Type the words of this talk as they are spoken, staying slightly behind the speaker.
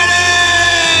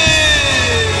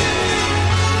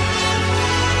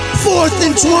4th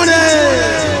and 20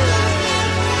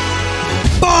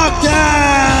 podcast.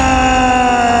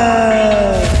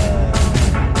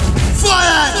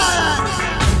 Fire,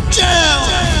 jam,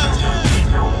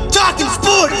 talking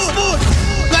sports.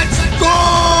 Let's go.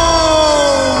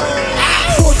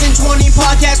 4th and 20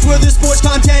 podcast where the sports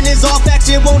content is all facts.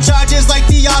 It won't charge us like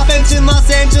the offense in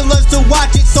Los Angeles to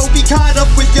watch it. So be caught up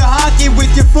with your hockey,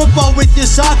 with your football, with your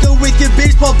soccer, with your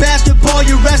baseball, basketball,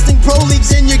 your wrestling, pro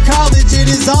leagues, and your college. It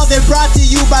is all they're brought to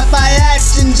you by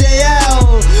Fiats and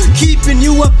JL, keeping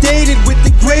you updated with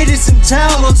the greatest in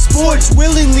town on sports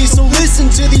willingly. So listen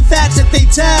to the facts that they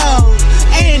tell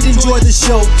and enjoy the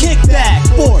show. Kick back,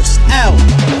 force out.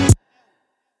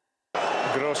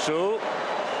 Grosso,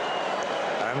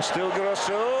 and still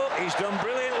Grosso. He's done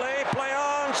brilliantly. Play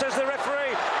on, says the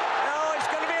referee. Oh, it's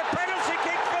going to be a penalty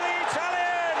kick for the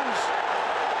Italians.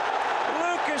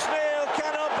 Lucas Neal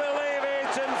cannot believe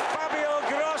it, and Fabio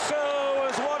Grosso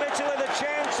has won Italy the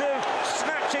chance of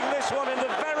snatching this one in the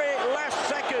very last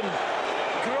second.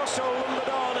 Grosso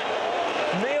lumbered on.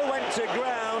 Neal went to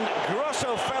ground.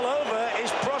 Grosso fell over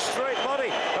his prostrate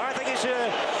body. I think it's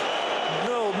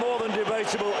more than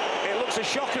debatable. It looks a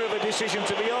shocker of a decision,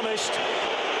 to be honest.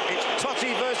 It's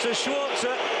Totti versus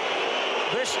Schwarzer.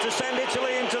 This to send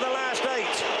Italy into the last 8.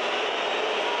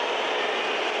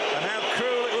 And how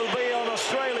cruel it will be on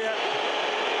Australia.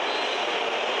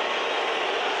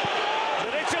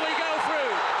 Did Italy go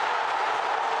through?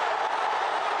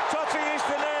 Totti is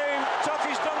the name.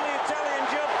 Totti's done the Italian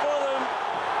job for them.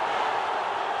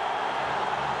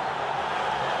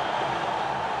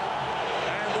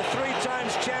 And the 3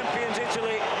 times champions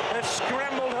Italy have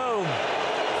scrambled home,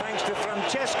 thanks to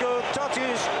Francesco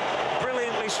Totti's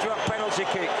brilliantly struck penalty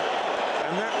kick.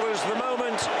 And that was the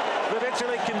moment that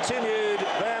Italy continued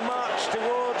their march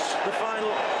towards the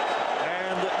final,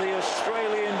 and the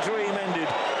Australian dream ended.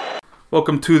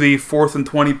 Welcome to the 4th and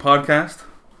 20 podcast.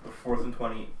 The 4th and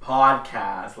 20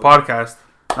 podcast. Podcast,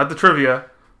 not the trivia,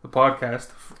 the podcast.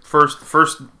 First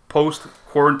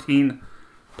post-quarantine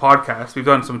podcast. We've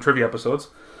done some trivia episodes.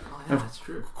 Oh, yeah, that's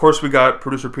true. Of course, we got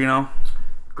producer Pino.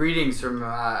 Greetings from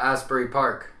Asbury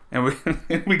Park. And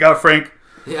we got Frank.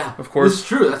 Yeah, of course. This is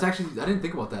true. That's actually, I didn't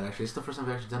think about that actually. It's the first time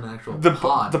I've actually done an actual The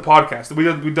podcast.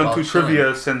 We've done 2 chilling.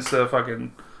 trivia since the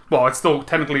fucking. Well, it's still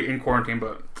technically in quarantine,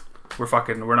 but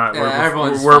we're not. Yeah,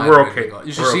 everyone's we're fine. okay.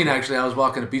 You should have seen actually. I was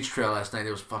walking a beach trail last night.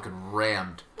 It was fucking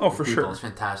rammed. Oh, with for people. sure. It was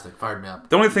fantastic. Fired me up.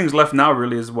 The only things left now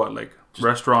really is what, like Just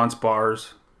restaurants,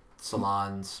 bars,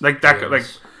 salons, like that. gyms. Like,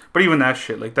 but even that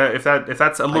shit, like that. If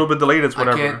that's a little bit delayed, it's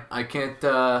whatever. I can't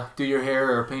do your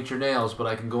hair or paint your nails, but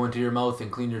I can go into your mouth and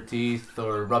clean your teeth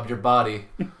or rub your body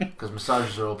because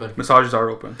massages are open. Massages are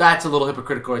open. That's a little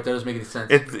hypocritical right there. Doesn't make any sense.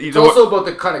 It's also about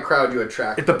the kind of crowd you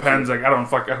attract. It depends. Like, I don't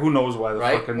who knows why the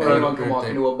Right? fucking. Not anyone can walk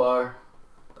into a bar.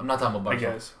 I'm not talking about I bars.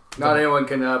 guess. Not anyone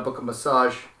can book a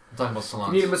massage. I'm talking about You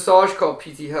salons. need a massage called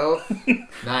PT Health.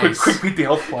 Nice. Quick PT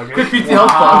Health plug. Quick PT Health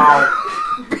plug.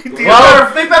 Well,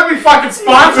 if they better be fucking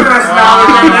sponsoring us now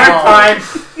again next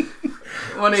time.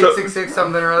 1-866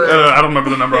 something or other. I don't remember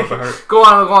the number off the heart. Go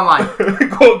online.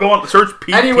 go on. Search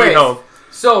PT Anyways, Health.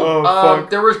 So fuck.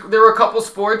 there were a couple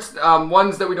sports,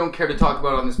 ones that we don't care to talk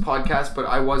about on this podcast, but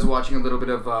I was watching a little bit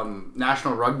of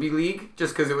National Rugby League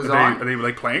just because it was on. Are they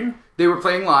like playing? They were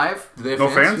playing live. Do they have No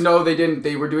fans? No, they didn't.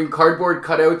 They were doing cardboard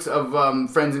cutouts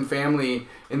of friends and family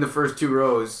in the first 2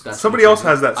 rows. That's Somebody pretty else crazy.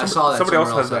 has that. I saw that Somebody else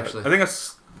somewhere has that. actually. I think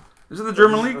it's. Is it the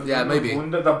German league? Yeah, maybe. The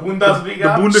Bundesliga. The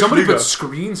Bundesliga. Somebody put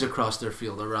screens across their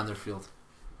field, around their field,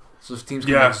 so if teams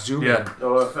can like zoom in.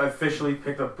 Oh, I officially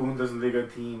picked a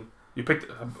Bundesliga team. You picked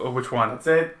which one? That's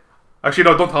it. Actually,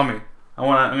 no. Don't tell me. I'm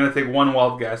gonna take one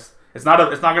wild guess. It's not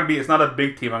a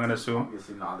big team. I'm gonna assume.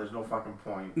 Obviously not. There's no fucking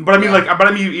point. But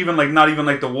I mean, even like not even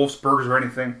like the Wolfsburgs or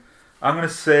anything. I'm gonna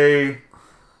say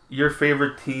your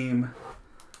favorite team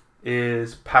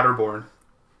is Paderborn.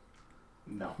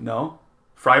 No. No,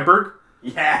 Freiburg.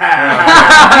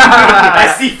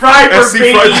 Yeah. SC Freiburg, SC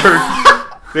baby. Freiburg.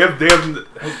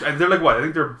 They're like what? I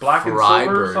think they're black and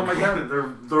silver or Freiburg. something like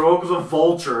that. Their logo's a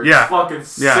vulture. It's Yeah. fucking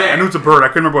sick. Yeah, I knew it's a bird. I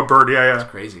couldn't remember what bird. Yeah. It's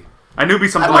crazy. I knew it'd be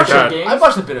something I like watched that. the game. I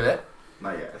watched a bit of it.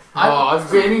 Not yet.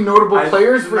 Any notable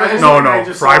players for you? No, I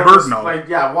just saw Freiburg, this, no. Like,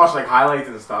 yeah, I watched like highlights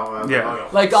and stuff. And I was Yeah. oh,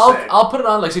 Like sick. I'll put it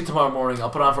on like say tomorrow morning. I'll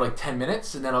put it on for like 10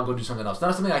 minutes and then I'll go do something else.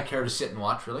 Not something I care to sit and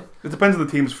watch really. It depends on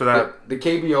the teams for that. The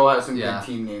KBO has some Yeah. good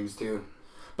team names too.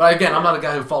 But again, I'm not a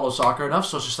guy who follows soccer enough,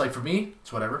 so it's just like for me,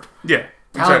 it's whatever. Yeah.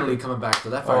 Talent Exactly. League coming back to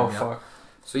that fired Oh me up. fuck.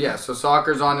 So yeah, so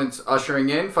soccer's on its ushering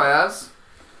in. Fayaz.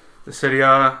 The Serie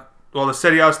A. Well, the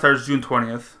Serie A starts June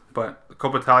 20th, but the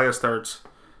Coppa Italia starts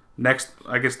next.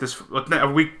 I guess a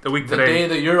week The today. day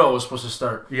the Euro was supposed to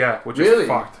start. Yeah, which Really? is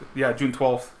fucked. Yeah, June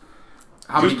 12th.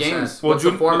 How many games? What's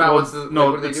the format? Well, What's the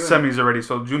no, what are they it's doing? semis already.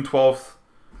 So June 12th,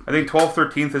 I think 12th,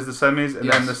 13th is the semis, and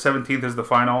then the 17th is the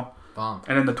final, Bomb.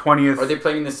 and then the 20th. Are they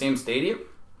playing in the same stadium?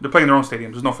 They're playing their own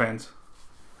stadium. There's no fans.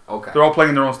 Okay. They're all playing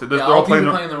in their own stadium. Yeah, They're all all teams playing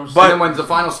are their playing their own And But then when's the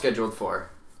final scheduled for?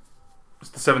 it's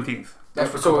the 17th. That's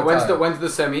for So Copa when's Italia. when's the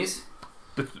semis?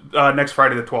 Next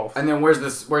Friday, the 12th. And then where's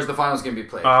the finals gonna be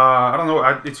played? I don't know.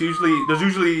 It's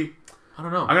usually. I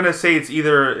don't know. I'm gonna say it's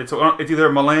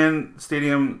either Milan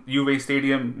Stadium, Juve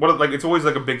Stadium. It's always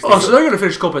like a big stadium. Oh, so they're gonna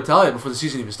finish Coppa Italia before the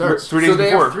season even starts. 3 days so they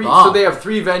before. have three. Wow. So they have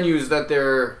three venues that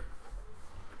they're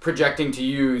projecting to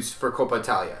use for Coppa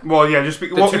Italia. Well, yeah,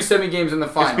 The two semi games in the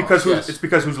final. it's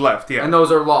because who's left. Yeah. and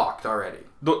those are locked already.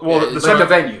 the Yeah, Like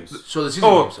the venues. So the season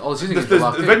Oh, games, all the season the, games the, are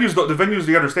locked the in. venues, the venues,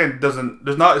 you understand, doesn't.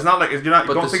 There's not. It's not like you're not.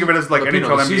 But Don't the think of it as like but NHL,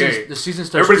 Pino, NBA. the season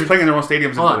starts. Everybody's June, playing in their own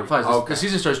stadiums. Hold on, in Faz, Okay. the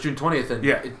season starts June 20th, and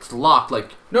Yeah. it's locked.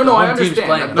 Like No, the I home team's understand.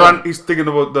 playing. I'm No, he's thinking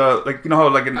about you know how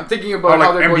like in I'm thinking how about like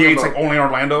how they're NBA, going it's about. like only in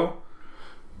Orlando.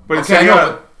 But it's Okay, I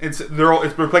know,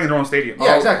 they're playing in their own stadium.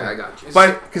 Yeah, Oh, exactly. okay, I got you.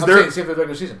 But because I'm they're saying same for the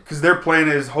regular season. because their plan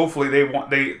is hopefully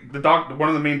one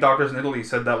of the main doctors in Italy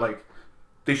said that like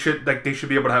they should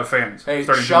be able to have fans. Hey,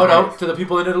 starting shout June out 20th. to the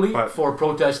people in Italy What? for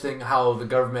protesting how the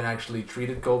government actually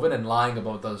treated COVID and lying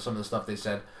about some of the stuff they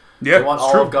said. Yeah, They want it's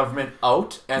all true. of government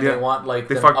out, and Yeah. they want like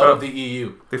They them fucked out up. of the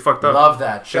EU. They fucked up. Love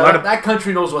that. Shout lied out. ab- That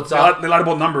country knows what's They up. lied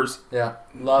about numbers, Yeah,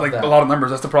 love like that. a lot of numbers.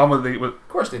 That's the problem with Of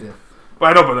course they did. Well,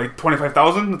 I know, but like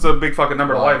 25,000, it's a big fucking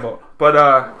number to Wow. lie about. But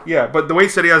yeah, but the way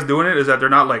Serie A is doing it is that they're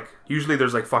not like usually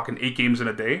there's like fucking 8 games in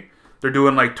a day. They're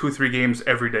doing like 2-3 games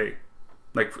every day.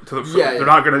 Like they're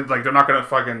not gonna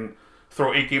fucking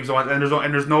throw 8 games on, and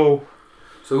there's no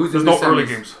So who's there's in the no early semis?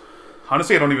 games.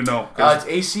 Honestly, I don't even know It's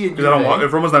AC and because I don't watch. Juve.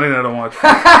 If Roma's not in it, I don't watch.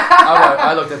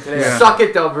 I looked at today. Yeah. Suck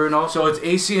it, Del Bruno. So it's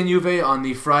AC and Juve on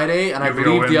the Friday, and I Juve will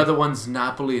believe win. the other one's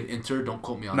Napoli and Inter. Don't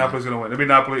quote me on Napoli's gonna win. It'll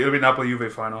be Napoli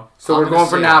Juve final. So I'm we're gonna going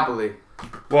for say- Napoli.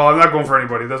 Well, I'm not going for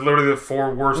anybody. That's literally the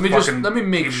 4 worst. Let me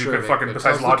make teams you sure. could Vic, fucking because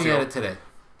I besides was looking Lazio. at it today.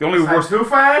 The only Besides worst who,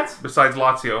 Fats? besides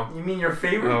Lazio. You mean your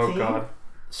favorite Oh team? god.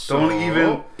 So, Don't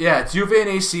even. Yeah, it's Juve and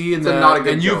AC, and It's not a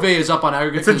good and joke. Juve is up on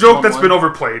aggregate. It's a joke that's been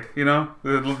overplayed, you know?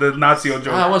 The Nazio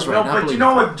joke. I was right. No, but Napoli you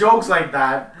know won. with jokes like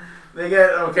that, they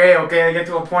get they get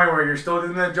to a point where you're still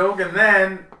doing the joke, and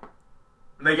then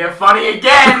they get funny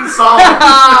again. So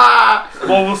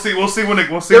Well, we'll see. We'll see when it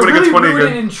gets They're funny really rooted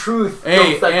again. in truth.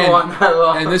 Hey, jokes that go on that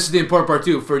long. And this is the important part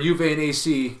too. For Juve and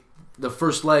AC, the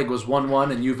first leg was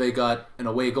 1-1, and Juve got an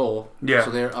away goal. Yeah. So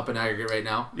they're up in aggregate right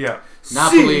now. Yeah.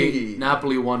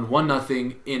 Napoli won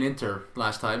 1-0 in Inter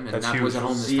last time, and That's Napoli's huge. at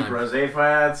home this time. zebras,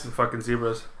 Fats. The fucking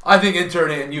zebras. I think Inter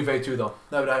and Juve too, though.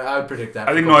 I would predict that.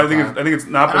 I think for no. I Copa think Italia. it's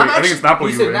Napoli. And I'm I think it's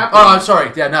Napoli. he said Juve. Napoli. Oh, I'm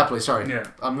sorry. Yeah, Napoli. Sorry. Yeah.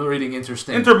 I'm reading Inter's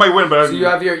thing. Inter might win, but So you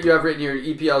have written your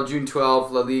EPL June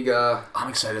 12th, La Liga I'm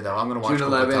excited though. I'm gonna watch June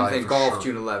Copa 11th, Italia and for golf sure.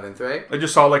 June 11th, right? I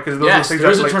just saw like because those Yes, are the things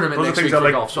there is that a like tournament those are next things week that for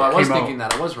like golf, so I was came out. thinking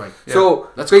that I was right. Yeah. So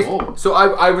That's bas- cool. So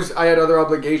I had other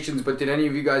obligations, but did any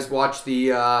of you guys watch the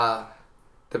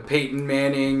Peyton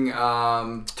Manning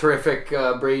terrific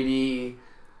Brady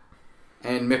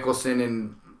and Mickelson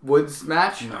and Woods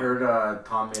match? I heard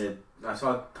Tom made it. I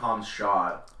saw Tom's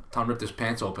shot. Tom ripped his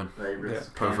pants open. That he ripped his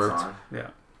Yeah. pants Pervert. on. Yeah.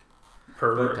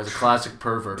 Pervert. That's a classic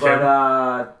pervert.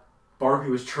 But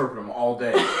Barkley was chirping him all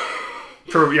day.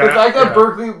 True. Yeah. The fact that yeah.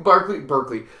 Berkeley,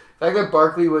 the fact that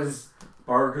Barkley was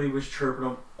Barkley was chirping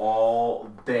him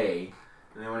all day,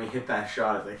 and then when he hit that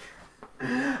shot, it's like,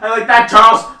 I like that,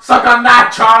 Charles. Suck on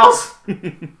that, Charles.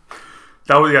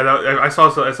 That was I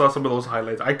saw some of those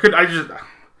highlights.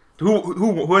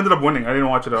 Who ended up winning? I didn't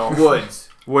watch it at all. Woods,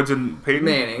 Woods and Peyton.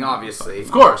 Manning, obviously.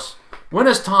 Of course. When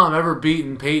has Tom ever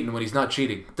beaten Peyton when he's not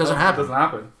cheating? Doesn't happen. Doesn't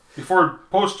happen. Before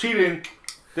post cheating,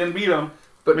 didn't beat him.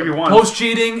 But Maybe once. Post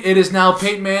cheating, it is now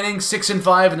Peyton Manning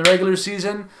 6-5 in the regular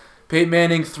season. Peyton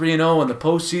Manning 3-0 in the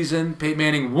postseason. Peyton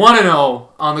Manning 1-0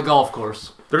 on the golf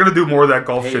course. They're gonna do more of that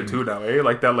golf Peyton. shit too now, eh?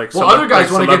 Like that, like. Well, other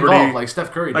guys want to get celebrity- involved, like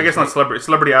Steph Curry. I guess not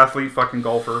celebrity athlete, fucking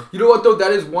golfer. You know what though?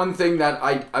 That is one thing that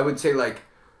I would say like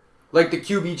the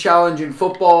QB challenge in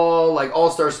football, like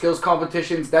all-star skills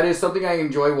competitions. That is something I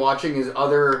enjoy watching. Is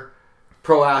other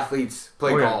pro athletes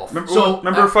play Oh, yeah. golf.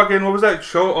 Remember fucking what was that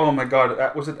show? Oh my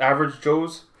god, was it Average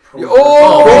Joe's?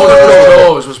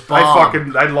 Oh, Joe's was bomb. I love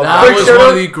That that. was shout one out-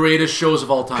 of the greatest shows of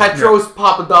all time. Petros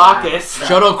Papadakis.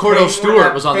 Shout out Cordell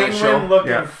Stewart was on that show.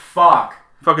 Looking Yeah. fuck.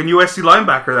 Fucking USC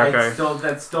linebacker, that guy.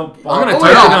 That's still. I'm gonna Oh,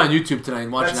 type yeah. it on YouTube tonight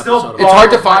and watch That's an still. episode of it. It's hard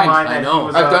to boggles my find. mind I that know. he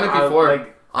was I've a- done it before.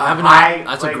 I haven't. high,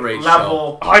 That's a like, great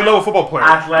level. High level football player,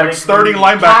 Athletic like starting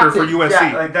linebacker for captain. USC.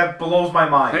 Yeah, like that blows my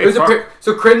mind. Hey, It was fuck.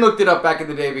 so Crin looked it up back in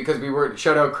the day because we were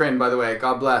shout out Crin, by the way.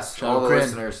 God bless Shout all out the Crin.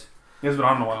 listeners. He has been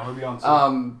on in a while. He'll be on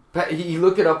soon. He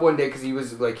looked it up one day because he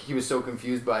was so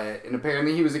confused by it, and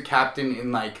apparently he was a captain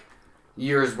in like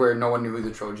years where no one knew who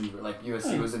the Trojans were. Like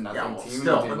USC was a nothing team.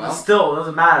 Still, They did but well. still, it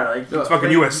doesn't matter. Like It's fucking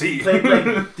USC. He played like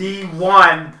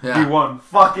D1 Yeah. D1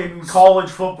 fucking college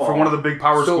football for one of the big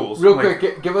power So schools. real Like,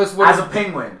 quick, give us as a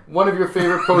Penguin. one of your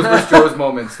favorite Pros vs. Joes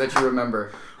moments that you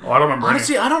remember. Oh, I don't remember.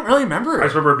 Honestly, I don't really any. remember. I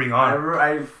just remember it being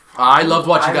on. I loved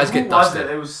watching I- guys who get was dusted.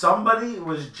 It was somebody who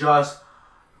was just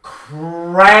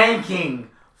cranking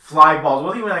fly balls. It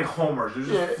wasn't even like homers. It was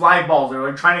just fly balls. They were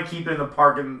like trying to keep it in the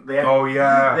park, and they had, Oh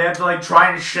yeah. they had to like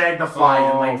try and shag the flies,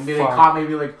 and like they fuck. caught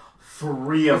maybe like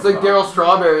 3 of It's like them. Daryl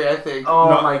Strawberry, I think. Oh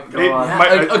No, my it god. Yeah,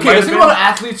 might- like, it okay, might let's have think about been-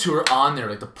 athletes who are on there,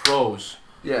 like the pros.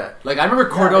 Yeah. Like I remember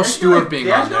Yeah, Cordell they Stewart like, being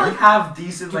they on actually, there. like, have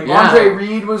decent like Yeah. Andre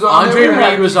Reed was on Andre there.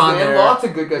 Reed was on They had there. Lots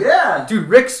of good guys. Yeah. Dude,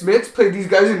 Rick Smits played these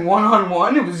guys in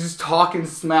one-on-one. It was just talking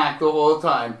smack the whole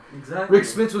time. Exactly. Rick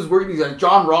Smits was working these guys.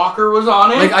 John Rocker was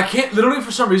on it. Like I can't literally for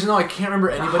some reason though I can't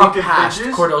remember anybody Hucking past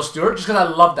pitches? Cordell Stewart just because I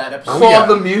love that episode. Claude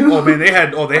Lemieux. Oh man, they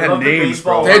had I names, love the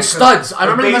baseball bro. They had ones, 'cause studs. I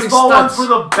remember the them having baseball ones studs.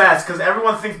 were the best because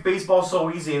everyone thinks baseball's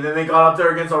so easy, and then they got up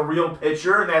there against a real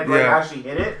pitcher and they had to like Yeah. actually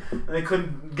hit it, and they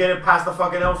couldn't get it past the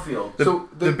fucking outfield. The, So,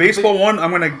 the baseball one,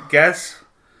 I'm gonna guess,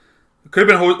 could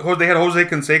have been they had Jose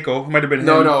Canseco. Might have been him.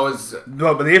 No, it was.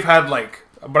 No, but they've had like.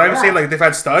 But I would say Yeah. like they've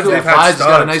had studs. So they've had Five's got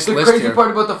a studs. nice The list crazy here.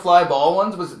 part about the fly ball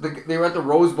ones was they were at the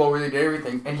Rose Bowl where they did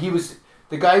everything, and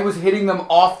the guy was hitting them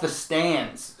off the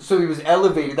stands, so he was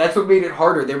elevated. That's what made it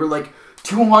harder. They were like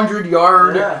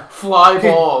 200-yard Yeah. fly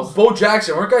balls. Bo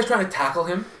Jackson, weren't guys trying to tackle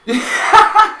him?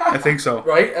 I think so.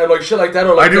 Right? And like shit like that,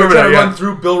 or like I do they were remember trying to that, run yeah.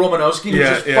 through Bill Romanowski and he Yeah,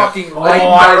 was just yeah. fucking Oh, lighting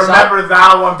I guys up. remember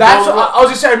that one. That's Bill- I was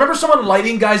just saying. I remember someone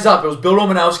lighting guys up. It was Bill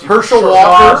Romanowski. for Herschel sure.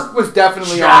 Walker was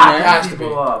definitely on Jack there. has to people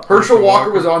be. up. Herschel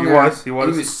Walker was on He there. was, he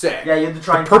was. He was sick. Yeah, you had to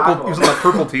try and Purple. tackle He was him. on that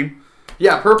purple team.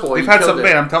 Yeah, purple. They've he had killed some. it.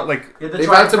 Man, I'm telling like You had to They've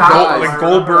try had and some tackle guys. him. Like I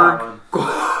remember that Goldberg. one.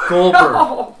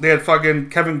 Goldberg. they had fucking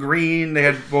Kevin Green. They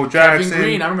had Bo Kevin Jackson.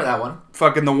 Green. I remember that one.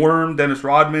 Fucking the Worm. Dennis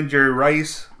Rodman. Jerry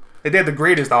Rice. They had the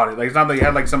greatest on it. Like it's not like you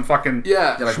had like some fucking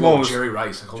Yeah. Yeah, like Schmoes. Jerry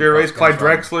Rice. Like, holy Jerry Rice, fuck, Clyde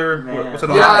Dennis Drexler. Rodman. Man. What's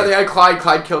another? Yeah, one? they had Clyde.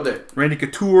 Clyde killed it. Randy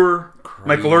Couture.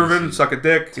 Michael Crazy. Irvin. Suck a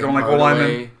dick. You Tim don't like O Hardaway.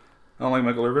 lineman. I don't like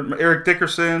Michael Irvin. Eric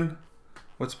Dickerson.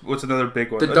 What's another big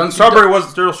one? The Duncan- Daryl Strawberry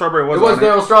was. It was on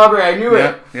Daryl Strawberry. I knew Yeah,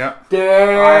 it. yeah.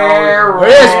 Daryl. Where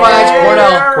is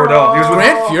Splash Cordell. He was with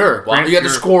Grant Fuhr. Wow, Grant you had to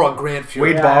Fuhr. score on Grant Fuhr.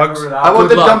 Wade Yeah, I Boggs. remember that How one. about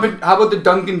Good luck. How about the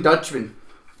Duncan Dutchman?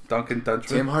 Duncan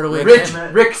Dutchman. Tim Hardaway. Rick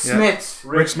again. Rick Yeah. Smits.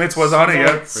 Rick Smits was on it,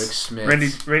 yeah. Rick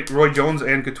Smith. Roy Jones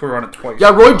and Couture on it twice.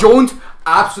 Yeah, Roy Jones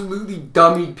absolutely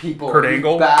dummied people. Kurt He was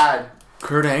Angle? Bad.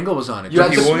 Kurt Angle was on it. You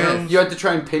had, Ricky to, Williams? you had to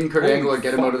try and pin Kurt Holy Angle or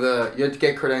get him fuck. out of the. You had to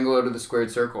get Kurt Angle out of the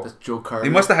squared circle. That's Joe Carter. They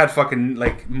must have had fucking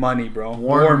like money, bro. Warren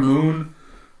Warren Moon,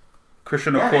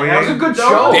 Christian Yeah, Okoye. that was a good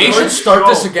show. They should start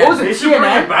this again. What was it, They should bring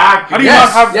TNN? it back. How do you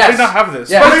Yes, not have? yes. How do you not have this?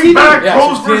 Yeah. Bring back Yeah,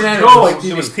 Pros so vs. TNN Joes.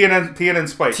 It was TNN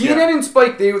Spike. TNN yeah. and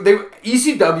Spike, they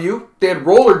ECW. They had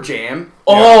Roller Jam.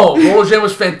 Oh, Roller Jam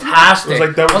was fantastic. It was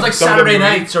like that- It was like Saturday WWE.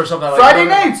 nights or something like Friday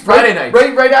that. nights. Friday nights.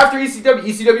 Right after ECW.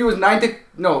 ECW was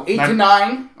 8 to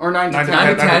 9 or 9 to 10. 9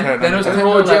 to 10. Then it was And 10 then to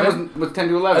Roller Jam 11. was 10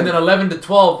 to 11. And then 11 to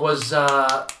 12 was,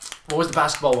 what was the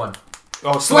basketball one?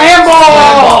 Oh, Slam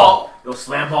Ball! Yo,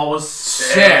 Slam Ball was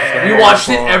Sick. We watched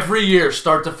it every year,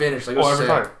 start to finish. Like, it Oh, was every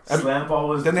sick. time. Slam Ball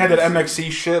was. Then they had that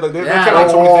MXC shit. Like they Yeah. had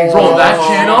so many things. Bro, that Oh.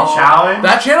 channel, Challenge.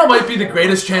 that channel might be the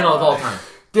greatest channel of all time.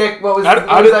 Dick, what was I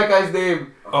did- that guy's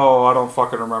name? Oh, I don't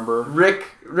fucking remember. Rick.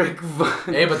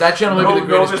 Hey, but that channel might be the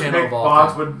greatest this channel Nick of all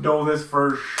Box time. would know this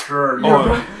for sure.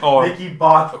 Oh, Nicky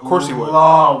Box, Of course he would.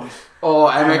 Loved Oh,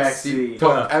 MXC.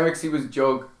 MXC. MXC was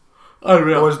joke.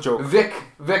 it was a joke.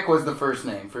 Vic was the first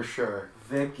name for sure.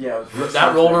 Vic. Yeah, it was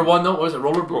That roller one, though, what was it?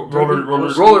 Rollerball?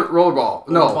 Rollerball.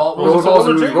 No, Rollerball. What was it? Rollerball's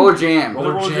a Roller movie. Jam? Roller Jam.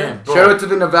 Roller Roller Jam. Jam. Shout out to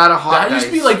the Nevada Hot That Dice. used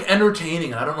to be like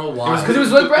entertaining, and I don't know why. Because it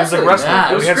was like It was wrestling. like wrestling. Yeah, it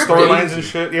we was had scripted. storylines and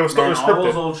shit. Yeah, it was, Man, it was all those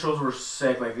scripted. old shows were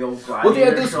sick, like the old Gladiator Well, they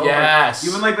had this- show. Yes.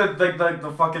 Even like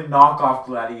the fucking knockoff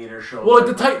Gladiator show. Well,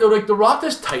 the Rock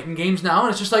does Titan games now, and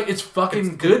it's just like it's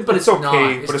fucking good, but it's it's okay, not.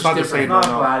 but it's just not the different. same. not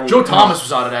No. Gladiator. Joe Thomas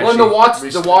was on it actually. Well, and the Watts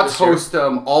recently Watts this year. host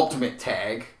Ultimate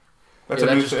Tag. That's Yeah, a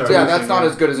that new just thing. started. Yeah, new that's thing, not yeah.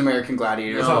 as good as American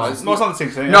Gladiators. No. was. No, it's not the same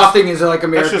thing. Nothing is like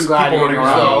American just people running Gladiators.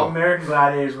 around. So. American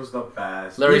Gladiators was the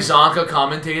best. Larry Zonka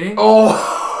commentating.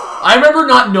 Oh, I remember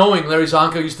not knowing Larry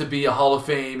Zonka used to be a Hall of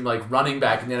Fame like running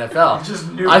back in the NFL. You just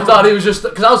knew. I thought he was just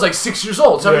because I was like 6 years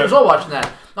old, 7 Yeah. years old watching that.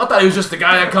 I thought he was just the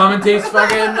guy that commentates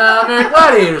fucking American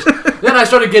Gladiators. Then I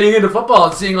started getting into football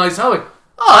and seeing like how like,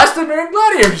 oh, that's the American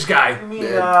Gladiators guy. I mean,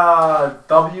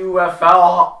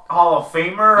 WFL Hall of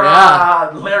Famer,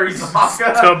 Yeah. Larry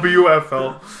Zonka.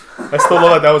 WFL. I still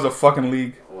love that was a fucking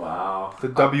league. Wow. The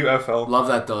WFL. Love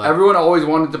that though. Everyone always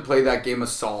wanted to play that game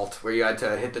Assault, where you had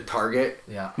to hit the target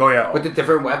yeah. Oh yeah. with the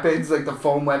different weapons, like the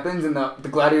foam weapons, and the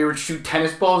gladiator would shoot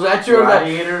tennis balls at you.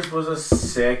 Gladiators was a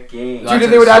sick game. Dude,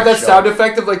 and they would have that sound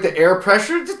effect of like the air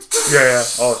pressure. Yeah.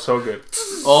 Oh, so good.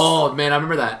 Oh man, I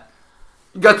remember that.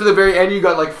 You got to the very end, you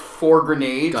got like 4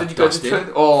 grenades. Got and you got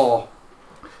dusted. Oh.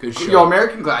 Good show. Yo,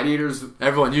 American Gladiators.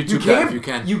 Everyone, YouTube that if you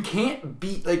can. You can't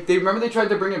beat, like, they tried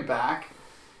to bring it back.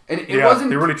 And it Yeah,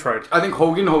 wasn't. they really tried. I think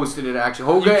Hogan hosted it, actually.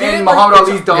 Hogan You can't, and like, Muhammad it's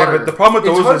Ali's a- daughter. Yeah, but the problem with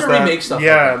It's those hard is to that remake stuff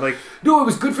yeah, like like No, it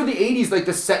was good for the 80s, like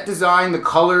the set design, the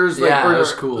colors. Like, Yeah, or it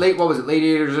was cool. Late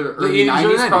 80s or early 80s, 90s,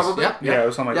 early 90s, probably. yeah. yeah, it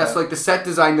was something like Yes, that. like the set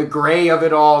design, the gray of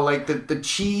it all, like the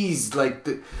cheese, like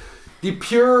the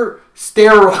pure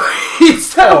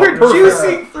steroids that were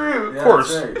juicing through. Of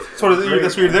course. That's right. So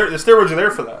that's why you're there. The steroids are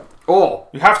there for that. Oh,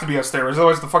 You have to be on steroids,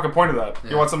 otherwise the fucking point of that.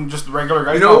 You want some just regular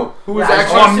guys. you know who was Yeah,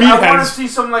 actually on I meatheads. want to see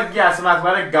some some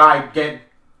athletic guy get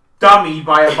dummied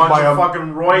by a bunch By of a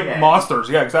fucking roid heads. monsters.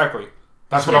 Yeah, exactly.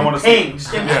 That's what I want to see.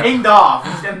 Just getting Yeah. pinged off.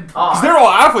 Just getting tossed. They're all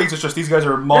athletes. It's just these guys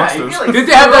are monsters. like- Did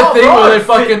they have that thing where they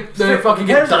fucking Fit- fucking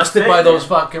fit- get dusted by fit- those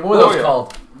fucking what were Oh, those yeah.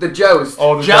 called? the Joust.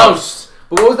 oh, the Joust.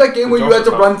 But what was that game The where you Joust had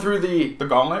to was run tough. through the The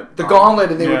gauntlet.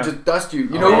 gauntlet and they Yeah. would just dust you?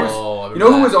 You know, Oh, I you know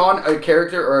who remember was that. on a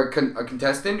character or a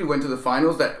contestant who went to the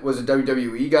finals that was a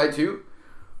WWE guy too?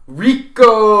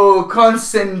 Rico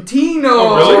Constantino.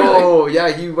 Oh, Yeah,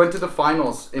 he went to the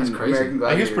finals in That's crazy. American He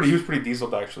Gladiators. was pretty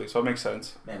dieseled actually, so it makes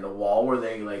sense. Man, the wall where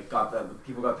they got the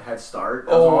people got the head start.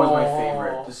 That was always my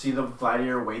favorite. To see the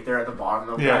gladiator wait there at the bottom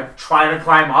of the Yeah. guy trying to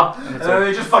climb up, and it's then like-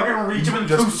 they just fucking reach him in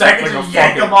Just 2 seconds like a and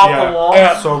yank fucking- him off yeah. the wall.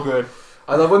 Yeah, so good.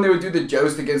 I love when they would do the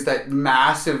joust against that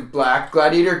massive black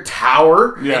gladiator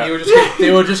tower. Yeah. And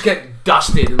they would just get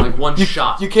dusted in like one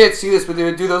shot. You can't see this, but they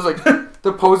would do those like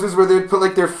the poses where they would put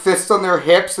like their fists on their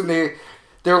hips and their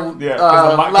Yeah, because the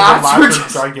lats were lats are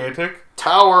just gigantic.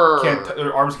 tower.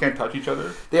 Their arms can't touch each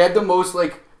other. They had the most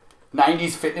like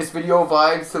 90s fitness video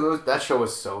vibes to those. That show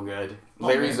was so good.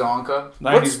 Larry man. Zonka.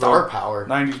 90s, What star bro. power?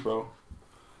 90s, bro.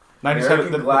 90s had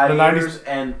American the Gladiators 90s.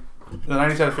 and The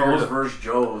 90s had figured Pros it. versus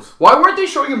Joes. Why weren't they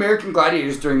showing American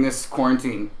Gladiators during this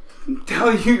quarantine?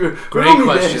 Tell you, Great riddle me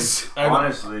question. this.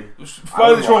 Honestly, Why are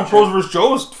they would showing watch Pros it. vs.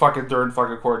 Joes fucking during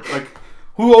fucking court? Like,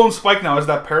 who owns Spike now? Is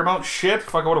that Paramount shit?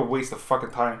 Fuck, what a waste of fucking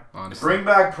time. Honestly. bring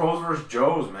back Pros versus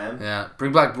Joes, man. Yeah,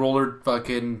 bring back roller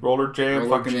fucking Roller jam,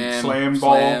 roller fucking jam, slam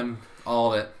ball. slam,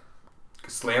 all of it.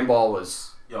 Slam ball was.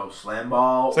 Yo, Slam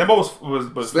Ball. Slam ball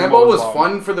was Slam ball was bomb.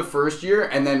 fun for the first year,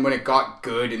 and then when it got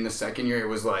good in the second year, it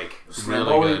was like Slam really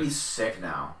Ball good. would be sick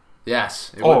now.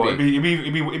 Yes, it Oh, would be.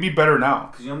 it'd be better now.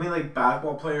 Cause you know how many like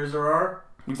basketball players there are?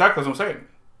 Exactly, that's what I'm saying.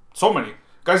 So many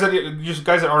guys that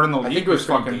aren't in the I league. think it was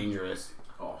fucking pretty dangerous.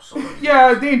 Oh, so many.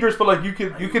 yeah, dangerous, but like you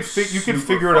could Super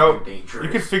figure it out. fucking dangerous. You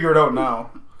could figure it out now.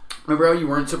 Remember how you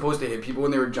weren't supposed to hit people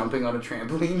when they were jumping on a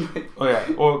trampoline? Oh yeah.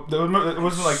 Well, it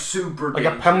wasn't like super like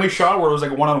dangerous. a penalty shot where it was like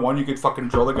 1-on-1. You could fucking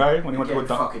drill the guy when he went to a Get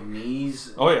dunk. fucking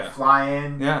knees. Oh, yeah. Fly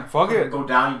in. Yeah, fuck it. Go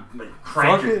down. You, like,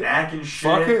 crank Fuck your it. neck and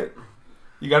shit. Fuck it.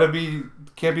 You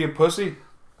can't be a pussy.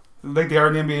 Like they are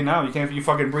in the NBA now. You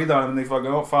fucking breathe on them and they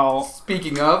fucking foul.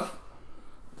 Speaking of,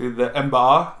 The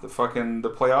NBA, the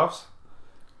playoffs.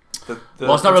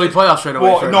 Well, it's not really playoffs right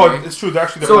away. Well, for no, NBA. it's true.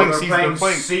 Actually, they're So playing They're season. playing They're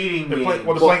playing. seeding They're games. playing.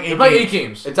 Well, they're Well, playing they play 8 8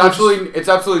 games. it's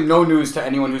absolutely no news to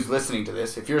anyone who's listening to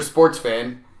this. If you're a sports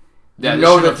fan, Yeah, you they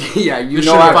know should've- that. Yeah, you This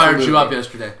know. should have fired absolutely. you up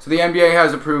yesterday. So the NBA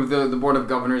has approved the Board of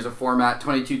Governors a format,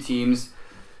 22 teams,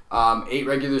 8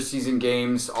 regular season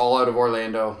games, all out of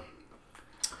Orlando.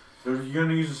 You're going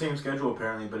to use the same schedule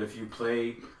apparently, but if you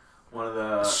play one of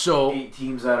the So- 8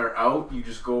 teams that are out, you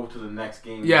just go to the next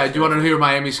game. Yeah, do you want to hear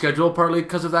Miami's schedule partly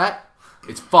because of that?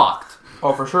 It's fucked.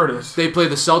 Oh, for sure it is. They play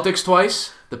the Celtics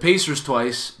twice, the Pacers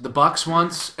twice, the Bucks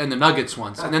once, and the Nuggets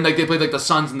once. And then like they play like the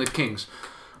Suns and the Kings.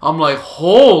 I'm like,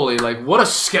 holy, like what a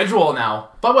schedule now.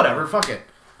 But whatever, fuck it.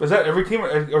 Is that every team, or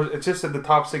it's just that the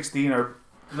top 16 are?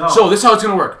 No. So this is how it's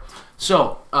gonna work.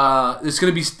 So it's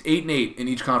gonna be 8 and 8 in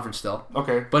each conference still.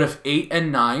 Okay. But if 8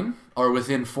 and 9 are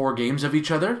within 4 games of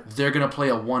each other, they're gonna play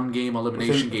a 1-game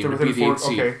elimination game to be the 8th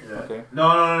seed. Okay. Yeah. Okay.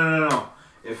 No.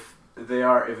 If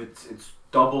it's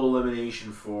double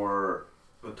elimination for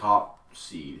the top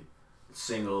seed, it's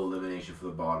single elimination for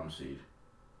the bottom seed.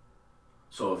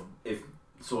 So if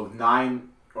 9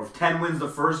 or if 10 wins the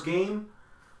first game,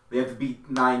 they have to beat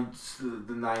the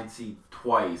 9 seed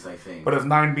twice, I think. But if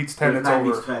 9 beats 10, if it's 9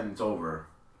 over. beats 10, it's over.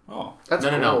 Oh. That's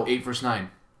No, cool. 8 versus 9.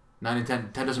 9 and 10.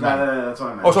 10 doesn't No, matter. that's what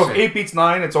I meant. Oh, so if Okay. 8 beats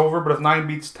 9, it's over. But if 9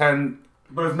 beats 10,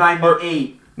 But if 9 or- beat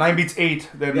 8, 9 beats 8,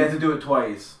 then they have to do it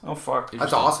twice. oh fuck.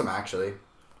 That's awesome, actually.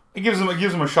 It gives them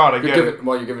a shot.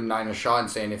 You're giving 9 a shot and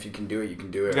saying if you can do it, you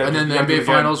can do it. Yeah. And then the Yeah, NBA again.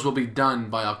 Finals will be done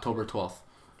by October 12th.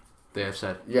 They have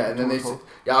said. Yeah, and then they said,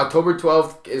 October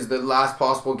 12th is the last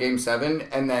possible Game 7,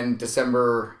 and then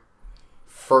December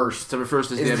 1st. September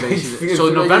 1st is the Is NBA they- season. is So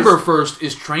the November biggest- 1st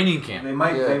is training camp. They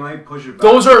might Yeah. push it back.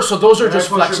 Those are They might just push it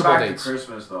flexible back dates. to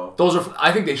Christmas though. Those are.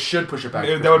 I think they should push it back.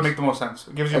 to That would Christmas. make the most sense.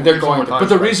 It gives you, And they're gives you going more to- time. But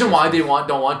the Right, reason why Christmas. they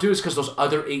don't want to is because those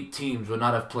other 8 teams would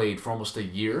not have played for almost a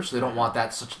year, so they don't want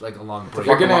that such like a long break.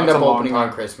 They're going to end It's a up long opening time.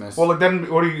 on Christmas. Well, like then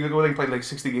what they play like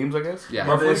 60 games, I guess. Yeah,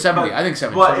 But 70. but- I think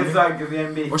 70. But 70. if like if the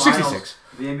NBA Or finals, 66.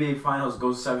 the NBA finals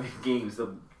goes 7 games, the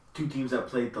 2 teams that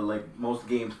played the most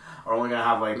games are only gonna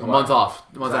have like a month off,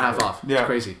 a month and a half off. Yeah, It's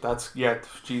crazy. That's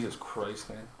Jesus Christ,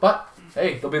 man. But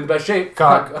hey, they'll be in the best shape.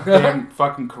 God damn,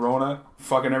 fucking Corona,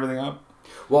 fucking everything up.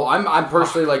 Well, I'm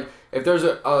personally like, if there's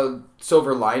a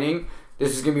silver lining, this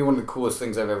is going to be one of the coolest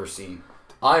things I've ever seen.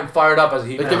 I'm fired up as a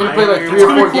Heat Like, fan. they're gonna play like I'm 3 or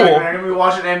gonna 4 be games. I'm gonna be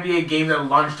watching NBA games at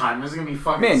lunchtime. This is gonna be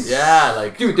fucking. Man, Yeah,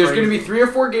 like Dude, there's going to be crazy. 3 or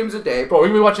 4 games a day. bro, we're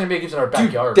gonna be watching NBA games in our Dude,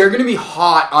 backyard. they're going to be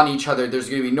hot on each other. There's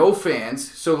going to be no fans.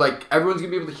 So, like, everyone's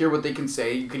going to be able to hear what they can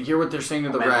say. You can hear what they're saying to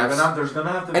the Man, refs. there's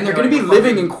gonna have to. And they're like going to be a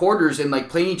living fucking- in quarters and, like,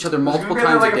 playing each other there's multiple gonna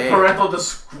be, times like a day. parental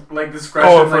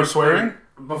discretion. Oh, for like, swearing?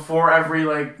 before every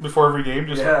like. Before every game,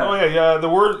 just Yeah. the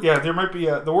word, there might be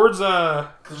the words. Cause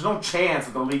there's no chance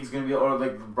that the league's gonna be or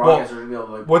like the broadcasters are gonna be able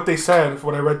to like. What they said,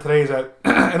 what I read today, is that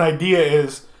an idea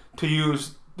is to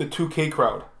use the 2K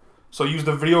crowd. So use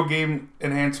the video game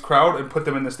enhanced crowd and put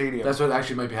them in the stadium. That's what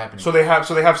actually might be happening. So they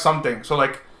have something. So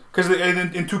like, because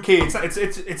in 2K,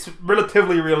 it's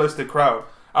relatively realistic crowd.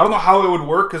 I don't know how it would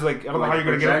work because like I don't know how you're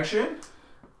gonna projection? get it.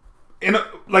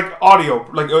 Like audio,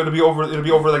 like it'll be over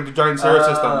like the Giant Sarah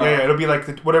system. Yeah, it'll be like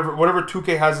whatever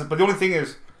 2K has. But the only thing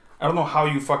is, I don't know how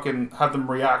you fucking have them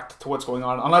react to what's going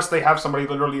on unless they have somebody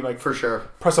literally like For sure.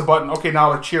 press a button. Okay,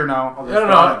 now let's cheer now. Oh, I don't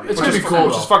know. It's Which gonna is be cool.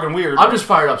 Which is fucking weird. I'm just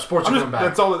fired up. Sports I'm are just- coming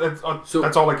back.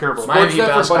 that's all I care about. Miami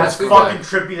Sportsnet for basketball. That's Bundesliga. fucking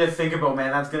trippy to think about,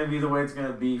 man. That's gonna be the way it's gonna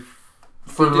be.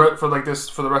 for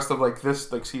the rest of like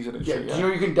this like season and Yeah, shit. do you know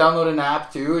you can download an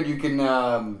app too, and you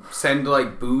can send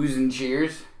like boos and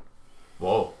cheers.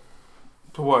 Whoa.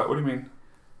 To what? What do you mean?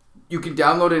 You can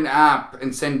download an app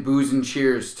and send boos and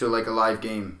cheers to like a live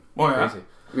game. Oh yeah. Crazy.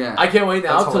 Yeah, I can't wait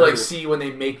now That's to like hilarious. see when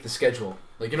they make the schedule.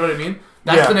 Like, you know what I mean?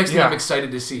 That's Yeah, the next thing yeah. I'm excited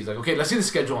to see. It's like, okay, let's see the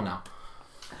schedule now.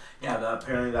 Yeah,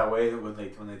 apparently that way when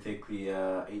they take the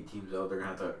 8 teams out, they're gonna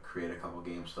have to create a couple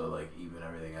games to like even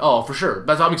everything out. Oh, for sure.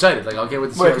 That's I'm excited. Like, I'll get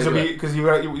with the Wait, schedule. because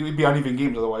you'd be uneven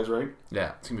games otherwise, right?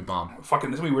 Yeah, it's gonna be bomb. Fucking,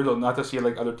 this is gonna be weird though, not to see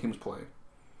like other teams play.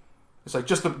 It's like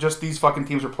just these fucking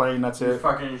teams are playing. That's The it.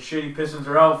 fucking shitty Pistons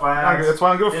are out, fans. That's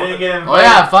why I don't give a They didn't fuck. get Oh invited.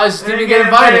 yeah, Fives They didn't didn't get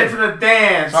invited. to the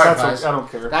dance. Sorry, That's guys. I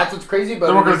don't care. that's what's crazy They about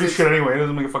weren't it. gonna do is shit anyway. It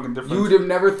doesn't make a fucking difference. You would have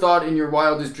never thought in your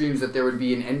wildest dreams that there would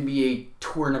be an NBA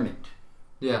tournament.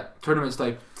 Yeah, tournament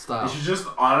type style. You should just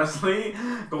honestly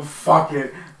go fuck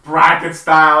it, bracket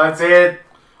style. That's it.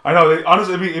 I know.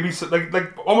 Honestly, it'd be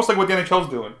like almost like what the NHL's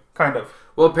doing, kind of.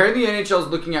 Well, apparently NHL is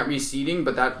looking at reseeding,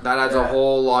 but that adds a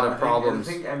whole lot of problems.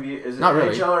 I think NBA is it Not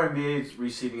really. NHL or NBA is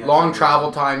receiving Long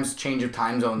travel times, change of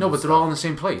time zones. No, and but they're stuff. all in the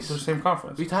same place. It's the What same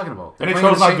conference. are you talking about? NHL's playing in the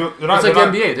not same- doing- they're not- It's like they're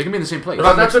not- NBA. They're gonna be in the same place. They're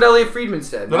not That's what Elliot Friedman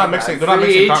said. They're not My mixing. bad. They're not Free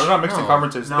mixing. age? They're not mixing No.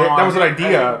 conferences. No, That was an I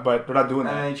idea, think- but they're not doing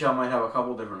that. NHL might have a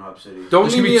couple different hub cities. Don't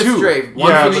There's lead gonna me be two. astray.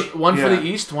 Yeah, One for yeah. the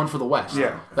East, one for the West.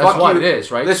 Yeah. That's Fuck what you. it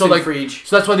is, right? Listen, so like, Freege.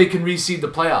 so that's why they can reseed the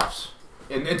playoffs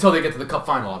until they get to the Cup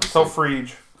final, obviously. So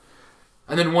Frege.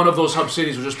 And then one of those hub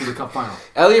cities will just be the Cup final.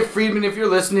 Elliot Friedman, if you're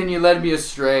listening, you led me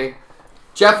astray.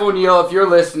 Jeff O'Neill, if you're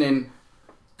listening,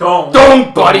 Don't.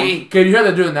 buddy. Okay, you hear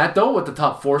they're doing that though with the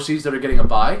top 4 seeds that are getting a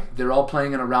bye. They're all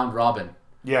playing in a round robin.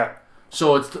 Yeah.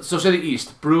 So say the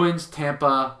East: Bruins,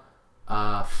 Tampa,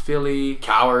 Philly,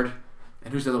 Coward.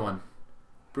 and who's the other one?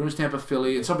 Bruins, Tampa,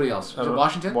 Philly, and somebody else. Is I it don't-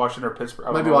 Washington? Washington or Pittsburgh.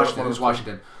 I Might don't be know. Washington. One It of was those two.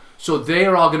 Washington. So they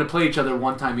are all going to play each other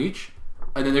one time each,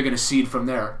 and then they're going to seed from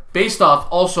there, based off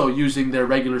also using their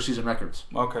regular season records.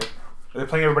 Okay. Are they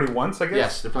playing everybody once? I guess.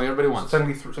 Yes, they're playing everybody once. So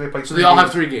they play. So they all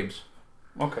have 3 games.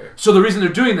 Okay. So the reason they're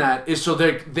doing that is so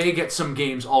they get some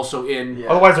games also in. Yeah.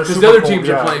 Otherwise, they're Because super the other cold. teams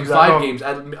Yeah, are playing exactly. 5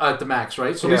 games at the max,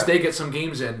 right? So at least Yeah. they get some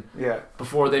games in Yeah.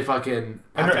 before they fucking.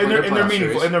 And they're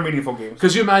meaningful. And they're meaningful games.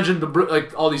 Because you imagine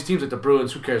like all these teams like the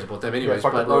Bruins, who cares about them anyways?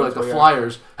 fuck the But Bruins, like the but yeah.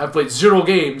 Flyers have played 0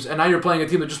 games, and now you're playing a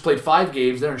team that just played 5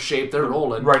 games. They're in shape. They're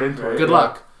rolling. Right into it. Good yeah.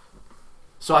 luck.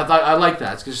 So I like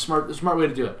that. It's just a smart way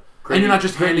to do it. And you're not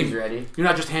just Grady's handing ready. you're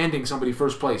not just handing somebody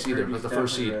first place either, like the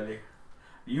first seed. Ready.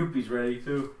 Yuppie's ready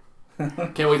too.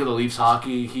 Can't wait till the Leafs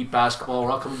hockey, Heat basketball.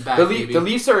 We're all coming back. The baby.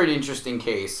 Leafs are an interesting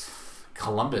case.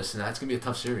 Columbus, and that's gonna be a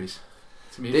tough series.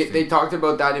 It's gonna be They interesting. talked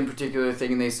about that in particular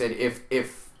thing, and they said if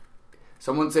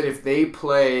Someone said if they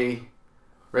play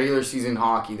regular season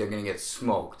hockey, they're gonna get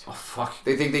smoked. Oh fuck!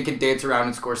 They think they can dance around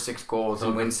and score 6 goals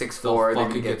and win 6-4. they'll They're fucking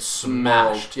gonna get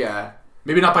smashed. Yeah.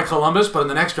 Maybe not by Columbus, but in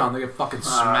the next round they get fucking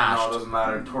smashed. No, it doesn't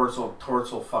matter. Torts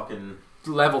will fucking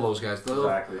Level those guys. They'll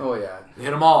exactly. Oh yeah.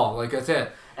 hit them all. Like that's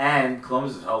it. And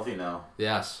Columbus is healthy now.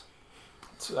 Yes.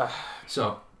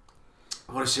 So,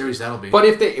 what a series that'll be. But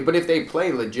if they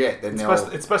play legit, then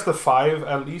It's best of 5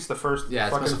 at least. The first Yeah,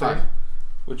 it's fucking best of thing, 5.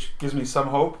 which gives me some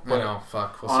hope. I But know.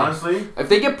 Fuck. We'll see. Honestly, if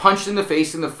they get punched in the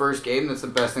face in the first game, that's the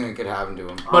best thing that could happen to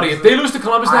them. Buddy, if they lose to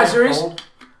Columbus in that series,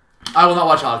 I will not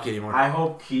watch hockey anymore. I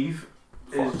hope Keith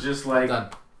is just like, Done.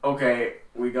 okay,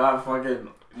 we got fucking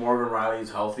Morgan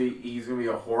Riley's healthy. He's gonna be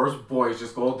a horse. Boys,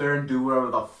 just go out there and do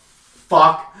whatever the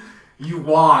fuck you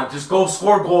want. Just go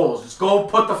score goals. Just go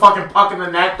put the fucking puck in the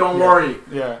net. Don't worry.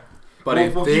 yeah,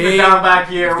 But We'll keep it down back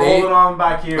here. they- Roll it on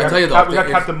back here. I tell you though, we got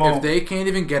Captain Mo. if they can't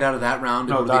even get out of that round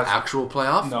to No, go to the that's- actual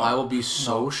playoff, no. I will be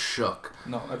so shook.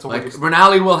 no, that's a Like waste.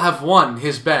 Rinaldi will have won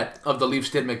his bet of the Leafs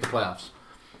did make the playoffs.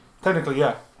 Technically,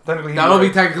 yeah. Technically, he'd That'll be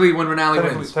right. technically when Rinaldi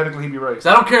wins. Technically, he'd be right. 'Cause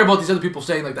I don't care about these other people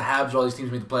saying like the Habs or all these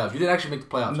teams made the playoffs. You didn't actually make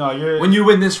the playoffs. No, you're When you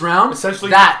win this round, Essentially-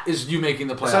 that is you making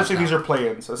the playoffs. essentially now. these are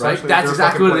play-ins. Right? Essentially, That's they're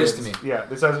exactly fucking what it is to play-ins. me. Yeah.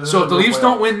 This So if the Leafs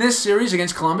don't playoffs. win this series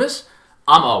against Columbus,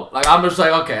 I'm out. Like I'm just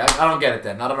like okay, I don't get it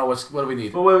then. I don't know what do we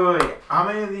need. But wait. How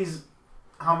many of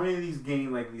these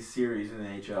game like these series in the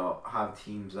NHL have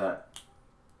teams that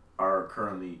are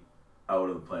currently out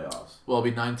of the playoffs? Well, it'll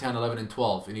be 9, 10, 11, and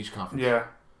 12 in each conference. Yeah.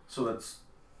 So that's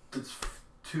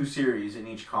 2 series in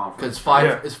each conference. Because 5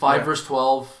 Yeah. is 5 Yeah. versus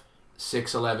 12,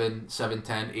 6, 11, 7,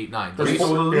 10, 8, 9. The There's Leafs,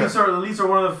 So the Leafs Yeah. are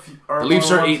one of the few, the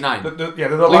Leafs are one of 8, the 9. They're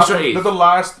the Leafs last, are 8th. they're the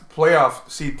last playoff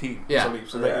seed team. Yeah. The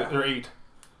Leafs. So Yeah. they're 8.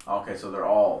 ones- Okay, so they're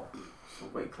all. So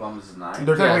wait, Columbus is 9.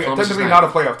 They're Columbus is technically 9. not a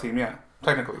playoff team. Yeah.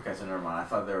 Technically. Okay, so never mind. I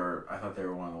thought they were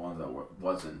one of the ones that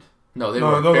wasn't. No, they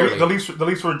No, were no. barely. The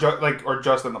Leafs were are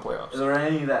just in the playoffs. Is there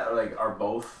any that like are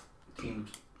both teams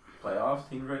playoff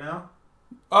teams right now?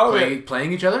 Oh wait.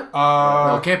 playing each other?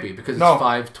 No, it can't be because it's no.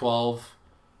 5, 12,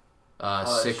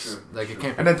 that's 6. true. Like it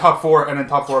can't be. And then top four of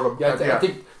them. Yeah, I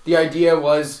think the idea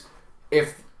was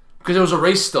if Because it was a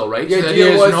race still, right? the So idea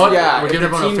is, was you know what? yeah, we're if giving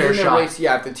the everyone a teams fair in the shot. race,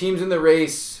 if the teams in the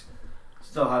race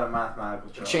Still had a mathematical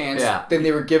chance, Yeah. then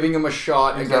they were giving them a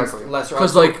shot Exactly. against lesser. 'Cause,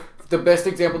 odds. So like- the best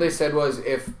example they said was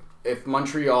if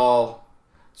Montreal.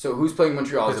 So who's playing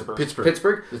Montreal? Is it Pittsburgh. Pittsburgh.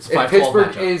 Pittsburgh. It's If 5-12 Pittsburgh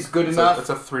matchup. is good It's enough,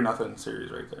 a 3-0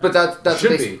 series right there. but that's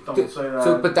Should what they, be. Don't say that.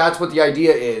 So, but that's what the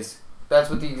idea is. That's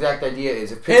what the exact idea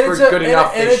is. If And Pittsburgh's it's, a, good and,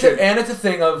 enough, and, they it's should. a, and it's a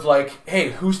thing of like,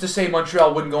 hey, who's to say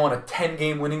Montreal wouldn't go on a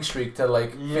 10-game winning streak to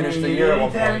like finish the year at one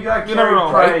Anytime point? you got You never Carey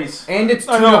know, right? Price. And it's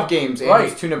I tune-up know. games. And Right,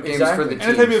 it's tune-up games exactly. for the teams.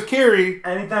 Anytime you have Carey,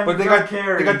 Anytime but you they got got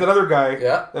Carey. that other guy.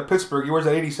 Yeah. That Pittsburgh. He wears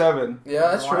at 87. Yeah,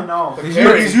 that's Oh, I true. know.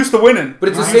 He's used to winning. But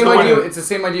it's the He's same used to idea. winning. It's the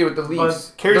same idea with the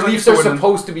Leafs. Carey's The not Leafs used to are winning.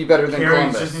 supposed to be better than Carey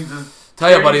Columbus. just needs to. Tell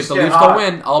you, Carey buddy, if just the get Leafs hot. don't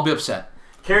win, I'll be upset.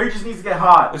 Carey just needs to get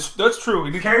hot. That's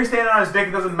true. Carey standing on his dick.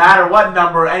 It doesn't matter what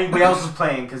number anybody else is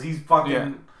playing because he's fucking. Yeah.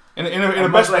 In a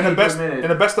And best much like in a he best committed.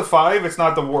 in a best of 5, it's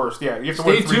not the worst. Yeah, you have to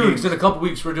Stay win 3 tuned, games. because in a couple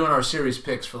weeks we're doing our series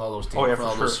picks for all those teams. Oh yeah, for for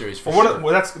all sure. those series. For Well, sure.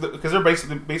 well, that's because they're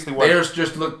basically what There's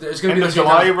just look. It's gonna end be of the same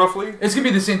July time. roughly, It's gonna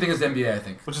be the same thing as the NBA, I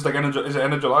think. which is like is it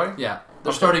end of July? Yeah, they're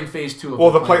Okay. starting phase 2 of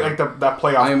Well, the play plan. like that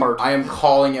playoff part. I am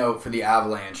calling out for the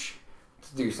Avalanche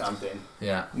to do something.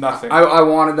 Yeah. Nothing. I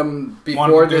wanted them before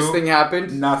Wanted to this do thing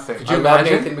happened. Nothing. Could you I love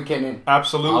imagine? Nathan McKinnon.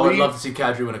 Absolutely. I would love to see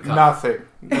Kadri win a cup. Nothing.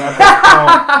 No.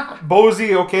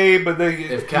 Bozy, okay, but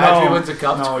If Kadri no, wins a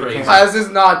cup, it's no, you crazy. can't. Paz is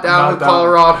not down Not with down.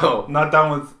 Colorado. Not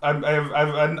down with.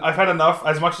 I've had enough.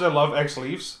 As much as I love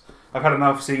ex-Leafs, I've had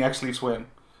enough seeing ex-Leafs win.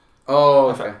 Oh,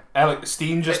 okay. Alex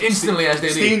Steen just Instantly as they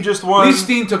Steen leave. just At won. least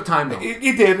Steen took time though.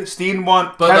 He did. Steen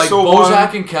won. But Kessel like Bozak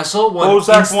won. and Kessel won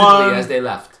Bozak instantly won. as they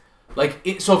left.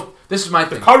 So this is my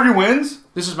thing. Kadri wins.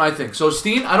 This is my thing. So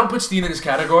Steen, I don't put Steen in this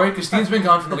category because Steen's been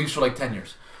gone from the Leafs for like 10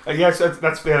 years. Yes,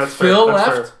 that's fair. Phil That's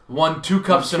left, fair. won 2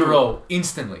 cups in a Two. row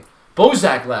instantly.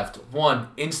 Bozak left, won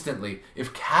instantly.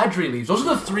 If Kadri leaves, those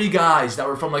are the 3 guys that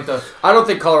were from like the. I don't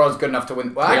think Colorado's good enough to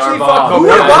win. Well, They actually, are fuck. Bob. Who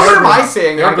They are what good am I enough.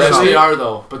 saying? They are good Yes, enough. they are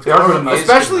though. But They are good Colorado enough. is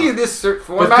Especially good in enough. this But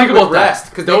format think with about rest that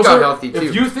because they got healthy too.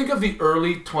 If you think of the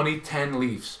early 2010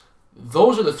 Leafs,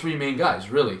 those are the 3 main guys,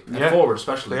 really. At Yeah. forward,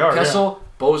 especially. They are, Kessel,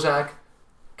 Bozak,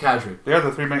 Kadri. They are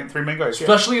the three main guys. Yeah.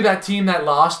 Especially that team that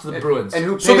lost to the Bruins. and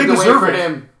who So paved they the way deserve for it.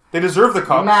 him? They deserve the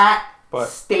cup. Matt but-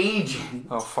 Staging.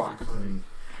 Oh fuck.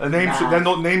 The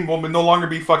name will no longer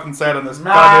be fucking said on this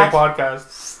Matt. goddamn podcast.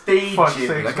 Staging. Fuck's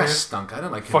sake. That guy stunk. I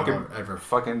didn't like him Fucking ever.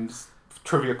 fucking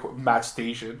trivia match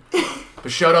station.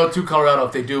 But shout out to Colorado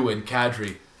if they do win.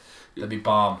 Kadri. That'd be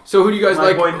bomb. So who do you guys My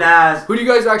like? boy Naz. Who do you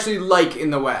guys actually like in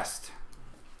the West?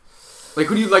 Like,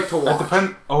 who do you like to It watch?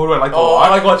 depends. Oh, who do I like to Oh, watch? I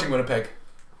like watching Winnipeg.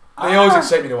 They always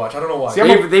excite me to watch. I don't know why. See,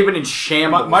 They've been in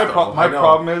shambles. My though.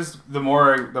 problem is the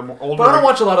more older. but I don't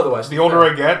watch a lot of the West. The older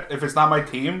I get, if it's not my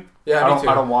team, Yeah, me too.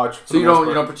 I don't watch. So you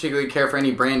don't particularly care for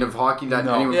any brand of hockey that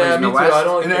No. anyone Yeah, plays in me the too. West? I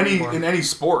don't in like any anymore. in any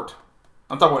sport.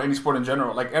 I'm talking about any sport in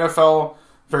general. Like NFL,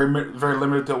 very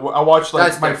limited. I watch like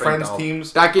That's my different, friends' though.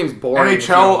 teams. That game's boring. if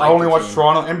you NHL, don't like I only the watch team.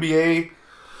 Toronto. NBA,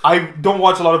 I don't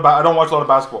watch a lot of. I don't watch a lot of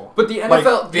basketball. But the NFL,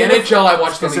 Like, The NHL, I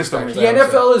watch the least. consistently. the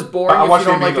NFL is boring I if watch you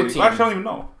don't like a League. team. Actually, I don't even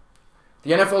know.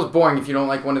 The NFL is boring if you don't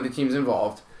like one of the teams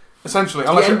involved. Essentially,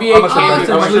 The unless NBA you're unless can't-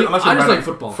 you're Honestly, unless you're I just betting. like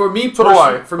football. For me, So do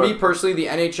I, me but- personally, the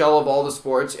NHL of all the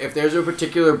sports, if there's a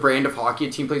particular brand of hockey a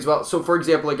team plays well. So, for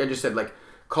example, like I just said, like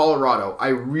Colorado, I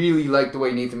really like the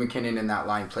way Nathan McKinnon in that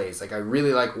line plays. Like I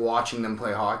really like watching them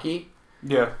play hockey.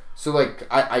 Yeah. So like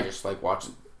I just like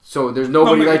watching. So there's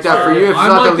nobody but like that for it's- you. If it's I'm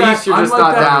not like the that- Leafs, you're I'm just like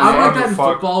not that- down I'm there. like that in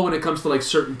Fuck. football when it comes to like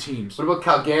certain teams, What about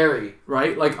Calgary?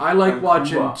 right? Like I like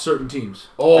watching Vancouver. certain teams.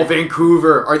 Oh,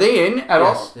 Vancouver. Are they in at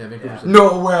all? Yes. Yeah, Vancouver's in.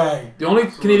 No way. The only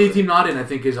Canadian team not in, I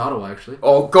think, is Ottawa. Actually,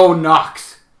 Oh, go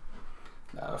Knox.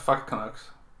 Fuck Canucks.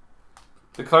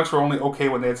 The Canucks were only okay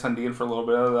when they had Sundin for a little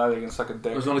bit. Other than that, they can suck a dick.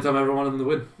 that was the only time I ever wanted them to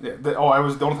win. Yeah. I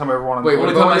was the only time I ever wanted. Wait, them what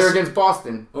to about time when I they're s- against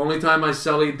Boston? Only time I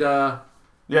sellied.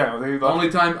 Yeah, they. Only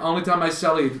time I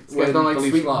sellied You guys when don't the like Leafs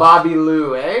sweet lost. Bobby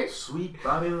Lou, eh? Sweet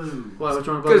Bobby Lou. Why? What's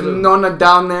wrong with Because Bobby Lou? Nona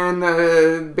down there in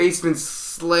the basement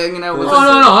slinging out with Oh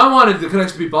no! I wanted the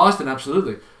Canucks to beat Boston,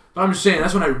 absolutely. But I'm just saying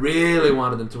that's when I really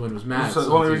wanted them to win. Was Matt.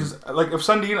 So one of the reasons, like if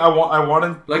Sundin, I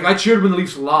wanted. Like I cheered when the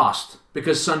Leafs lost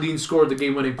because Sundin scored the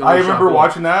game-winning penalty I shot remember goal.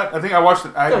 watching that. I think I watched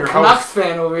it at a your Canucks house.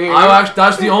 fan over here.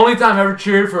 That's the only time I ever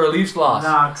cheered for a Leafs loss.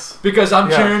 Knox. Because I'm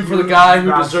Yeah. cheering for the guy who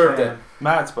Knox deserved fan. it.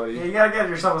 Matt's buddy. Yeah, you gotta get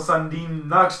yourself a Sundin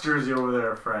Knox jersey over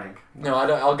there, Frank. No,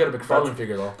 I'll get a McFarlane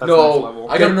figure though. That's No. next level.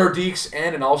 I got a Nordiques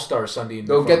and an All-Star Sundin.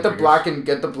 Go get the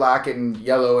McFarlane black and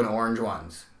yellow and orange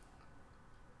ones.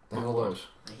 figures. The hell are those?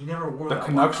 He never wore The that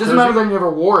Canucks Doesn't matter that you never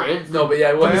wore it. No, but yeah,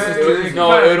 it But wouldn't. it's It would, just-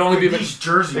 no, it would only be. these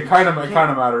jerseys. It kind of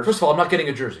matters. First of all, I'm not getting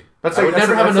a jersey. That's I like would that's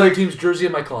never have that's another like, team's jersey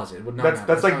in my closet. It would not. happen.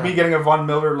 That's It's like not me happening. getting a Von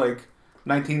Miller like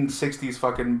 1960s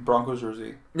fucking Broncos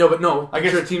jersey, No, but no. I I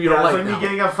guess- guess a team you Yeah, don't it's like. like now. me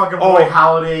getting a fucking Oh. Roy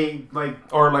Halladay, like,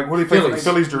 or like what do you think? Phillies.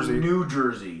 Phillies jersey. New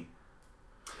Jersey.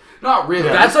 Not really.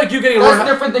 Yeah. That's like you getting a That's Roy,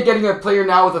 different than getting a player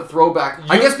now with a throwback.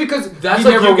 I guess because That's he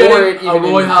like never you wore getting it a even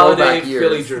Roy in Halladay throwback years.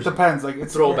 Philly It jersey. depends. Like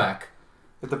it's Throwback.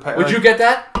 It depends. Would you get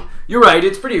that? You're right.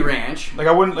 It's pretty ranch. Like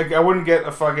I wouldn't get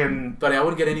a fucking. Buddy, I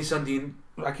wouldn't get any Sundin.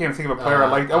 I can't think of a player I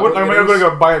liked. I I'm wouldn't not get going to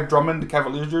any- go buy a Drummond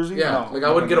Cavaliers jersey. Yeah, No, like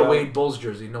I wouldn't get a no. Wade Bulls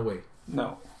jersey. No way.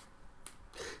 No,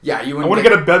 Yeah, you I wouldn't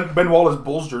wouldn't get a Ben Wallace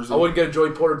Bulls jersey. I wouldn't get a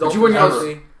Joey Porter Dolphins you wouldn't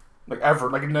jersey. like ever.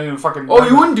 Like not even fucking. Oh,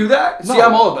 you wouldn't do that? See, No.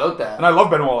 I'm all about that. And I love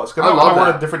Ben Wallace because I love I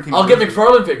want that. a different team. I'll get jersey.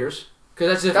 McFarlane figures because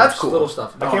that's it. That's cool. Little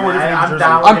stuff. I can't wear different I'm jerseys.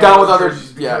 down. I'm with down the with other-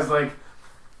 jerseys yeah. Because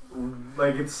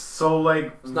like it's so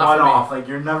like not one for me. off. Like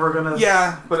you're never gonna.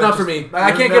 Yeah, but It's not it's for just- me. I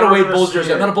you're can't get a never Wade gonna Bulls see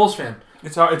jersey. I'm it. not a Bulls fan.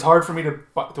 It's hard for me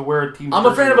to wear a team. I'm a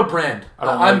jersey. fan of a brand. I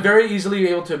don't I'm like- very easily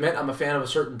able to admit I'm a fan of a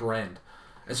certain brand.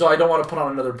 And so I don't want to put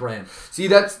on another brand. See,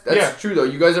 that's Yeah. true though.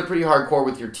 You guys are pretty hardcore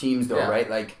with your teams though, Yeah. right?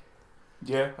 Like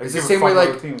Yeah, I it's give the a same fuck way. about Like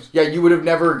other teams. yeah, you would have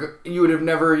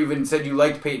never even said you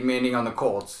liked Peyton Manning on the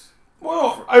Colts.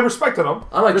 Well, I respected him.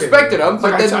 I like Respected Peyton. him,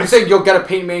 but Like, then I- you said you'll get a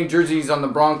Peyton Manning jerseys on the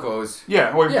Broncos.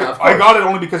 Yeah, well, Yeah, of I course. got it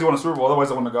only because he won a Super Bowl. Otherwise,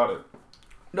 I wouldn't have got it.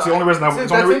 It's the only reason I. That's,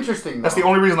 it's the only re- interesting. That's the though.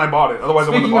 only reason I bought it. Otherwise,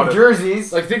 I Speaking wouldn't of have bought it.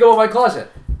 jerseys, Like think about my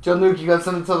closet. John Luke, you got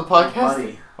something to tell the podcast?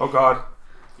 Buddy, Oh God.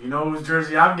 you know whose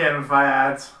jersey I'm getting if I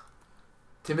had.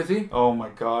 Timothy? Oh my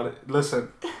God. Listen.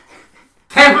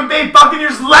 Tampa Bay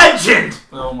Buccaneers legend,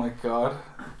 Oh my God.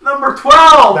 number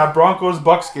 12. That Broncos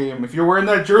Bucks game. If you're wearing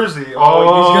that jersey, Oh,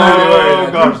 he's gonna be wearing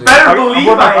that God. jersey. Better believe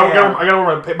I am. I gotta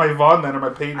wear my Vaughn then or my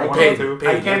Peyton. I One can't- of the two. Peyton.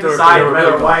 I You can't have to decide wear red the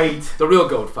or real white. The real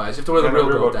goat, Fies. You have to wear the real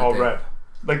goat that all day. red.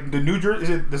 Like the New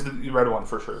Jersey. This is the red one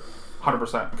for sure.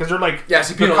 100%. Because they're like. Yeah,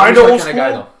 see, they're Pino, I'm kind just of that old kind school.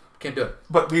 of guy though. Can't do it.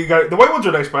 But the white ones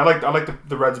are nice, but I like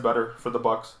the reds better for the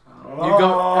Bucks. You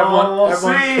go, everyone. We'll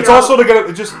everyone. see. It's also to get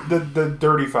it's just the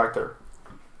dirty factor.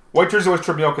 White jersey always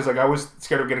tripped me out because like I was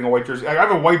scared of getting a white jersey. I have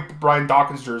a white Brian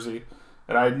Dawkins jersey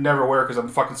that I never wear because I'm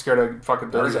fucking scared of fucking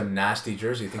That dirty. is a nasty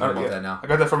jersey. Thinking about that now. I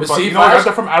got that from But see, I got Flash-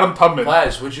 that from Adam Tubman.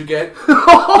 Flash, would you get? Yeah,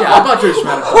 I bought jerseys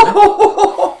from Adam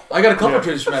Tubman. I got a couple Yeah.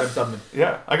 jerseys from Adam Tubman.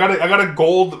 Yeah, I got a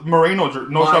gold Merino jersey.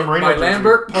 No, it's not Merino My jersey.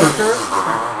 Lambert poster.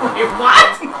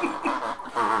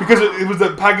 Because it was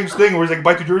the package thing where he's like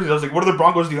buy two jerseys. I was like, what other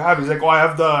Broncos do you have? He's like, oh, I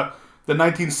have the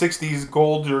 1960s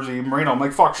gold jersey Merino. I'm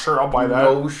like, fuck, sure, I'll buy that.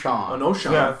 No, Oh Sean. no,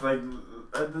 Sean. Yeah. It's like,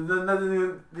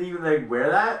 they even like wear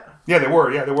that? Yeah, they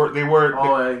were. Yeah, they were.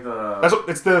 Oh, like the. That's what,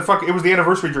 it's the fuck. It was the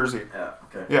anniversary jersey. Yeah.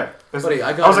 Okay. Yeah. Buddy,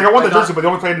 I was like, I want the jersey, but they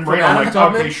only played in rain. I'm like,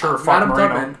 okay, sure, fuck Adam Moreno.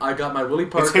 Tubman, I got my Willie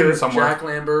Parker, hidden somewhere. Jack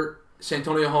Lambert,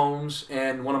 Santonio Holmes,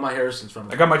 and one of my Harrisons from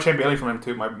him. I got my Champ Bailey from him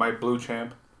too, my blue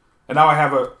champ. And now I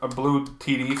have a blue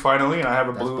TD finally, and I have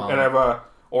and I have a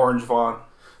orange Vaughn.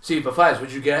 See, but Fives,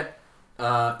 would you get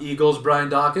Eagles Brian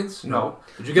Dawkins? No.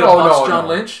 Would you get a Bucks John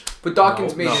Lynch? But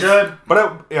Dawkins No. Should.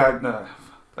 But no.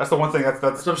 That's the one thing. That's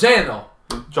That's what I'm saying, though.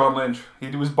 John Lynch. He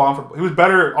was bomb for. He was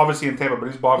better, obviously, in Tampa, but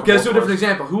he's bomb. Okay, let's do a different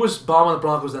example. Who was bomb on the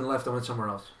Broncos then left and went somewhere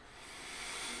else?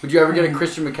 Would you ever get a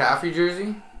Christian McCaffrey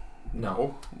jersey?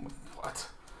 No. What?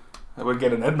 I would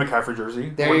get an Ed McCaffrey jersey.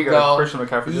 There you go. Christian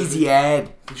McCaffrey jersey. Easy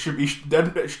Ed. Christian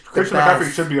McCaffrey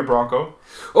should be a Bronco.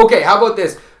 Okay, how about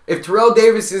this? If Terrell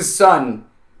Davis's son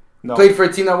played for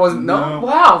a team that wasn't... No.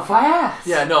 Wow, fast.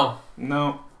 Yeah, no.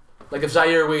 No. Like if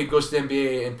Zaire Wade goes to the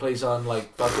NBA and plays on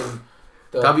like fucking...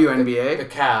 The WNBA? The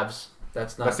Cavs.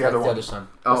 That's not... That's the other son.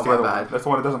 Oh, my bad. That's the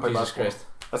one that doesn't play Jesus basketball. Christ.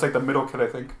 That's like the middle kid, I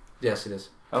think. Yes, it is.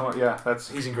 Yeah, that's...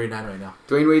 He's in grade 9 right now.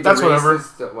 Dwayne Wade's That's a whatever.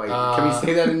 racist. Wait, can we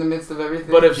say that in the midst of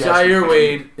everything? But if Yes, Zaire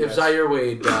Wade, yes.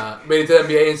 made it to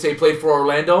the NBA and say played for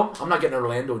Orlando, I'm not getting an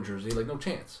Orlando jersey. Like no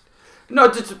chance. No,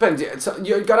 it just depends.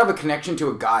 You gotta have a connection to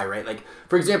a guy, right? Like,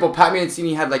 for example, Pat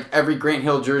Mancini had like every Grant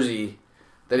Hill jersey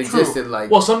that existed.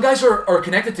 Like, Well, some guys are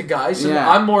connected to guys, and Yeah.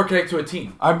 I'm more connected to a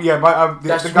team. the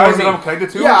That's guys more that me. I'm connected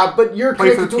to. yeah, but you're play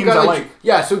for connected the to a teams guy I like, like.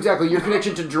 yeah. So exactly, your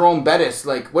connection to Jerome Bettis.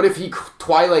 Like, what if he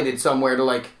twilighted somewhere to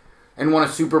like and won a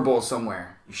Super Bowl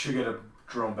somewhere? You should get a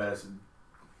Jerome Bettis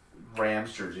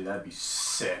Rams jersey. That'd be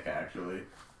sick, actually.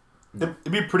 It'd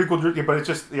be a pretty cool jersey, but it's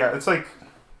just it's like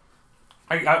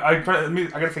I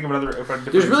gotta think of another.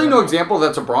 There's really no example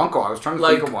that's a Bronco. I was trying to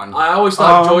Like think of one. I always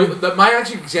thought my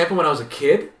actual example when I was a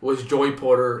kid was Joey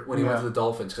Porter when he went Yeah. to the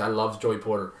Dolphins because I loved Joey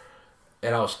Porter,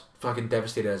 and I was fucking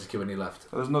devastated as a kid when he left.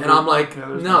 There's no, And I'm like,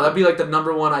 there's no, that'd be like the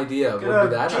number one idea. Get Would be a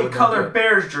that. I J would not do Color it.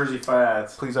 Bears jersey for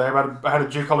ads. Please, I had a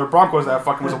J Color Broncos that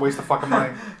fucking was a waste of fucking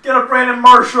money. Get a Brandon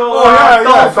Marshall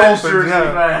Dolphins, jersey for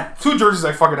ads. 2 jerseys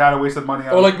I fucking had. I wasted money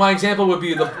on. Or like my example would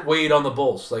be the Wade on the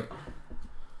Bulls. Like,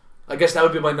 I guess that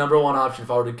would be my number one option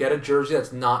if I were to get a jersey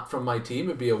that's not from my team.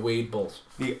 It'd be a Wade Bulls.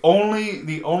 The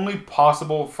only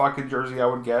possible fucking jersey I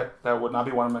would get that would not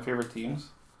be one of my favorite teams.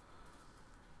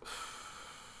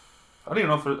 I don't even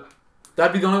know if it,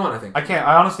 That'd be the only one I think.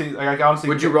 I honestly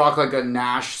Would you rock like a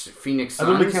Nash Phoenix I Suns?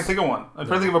 literally can't think of one. I'm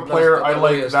trying to think of a player I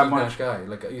like that much. Nash guy.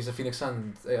 Like he's a Phoenix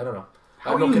Sun. I don't know. I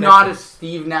How have are no you connection. not a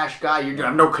Steve Nash guy? You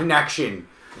have no connection.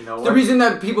 You know It's what? the reason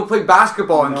that people play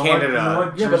basketball in You know Canada.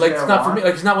 what Yeah, but like jersey it's I not for want? me.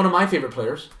 Like he's not one of my favorite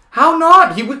players. How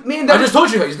not? He would. Man, that I just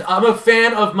told you guys. I'm a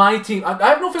fan of my team. I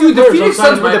have no favorite dude, the players Phoenix outside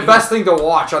Suns of were the Miami best thing to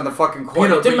watch on the fucking Heat. court.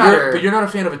 You know, It didn't but matter. you're not a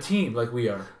fan of a team like we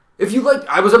are. If you like,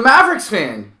 I was a Mavericks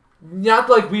fan. Not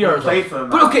like we are. You play though. for them.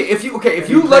 But okay, if you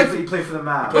like. you play for the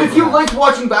Mavs. But if you liked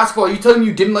watching basketball, are you telling me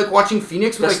you didn't like watching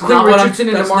Phoenix with That's like Clint not what I'm. Richardson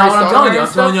and That's Amari not what I'm telling you. Stoudemire I'm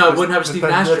and telling you, stuff? I wouldn't have a Steve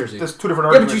Nash jersey. There's 2 different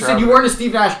Yeah, arguments. but you you're said you having. weren't a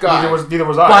Steve Nash guy. Neither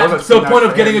was I. I But was a to the Steve point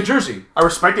Nash of getting a fan. jersey. I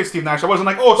respected Steve Nash. I wasn't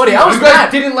like, oh, Buddy, Steve I was You Nash. guys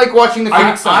mad. didn't like watching the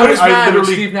Phoenix I Suns. was mad when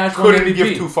literally Steve Nash won couldn't MVP.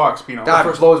 give 2 fucks, Pino.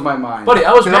 That blows my mind. Buddy,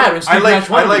 I was Because mad when Steve Nash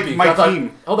won I like MVP. my I thought-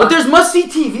 team. Hold But on. there's must-see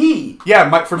TV. Yeah,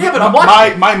 for me, Yeah, but I'm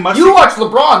watching. my must. You watched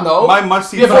LeBron though. My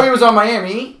must-see. before he was on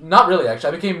Miami. Not really, actually.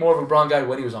 I became more of a LeBron guy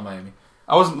when he was on Miami.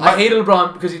 I hated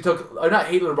LeBron because he took... Or not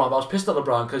hated LeBron, but I was pissed at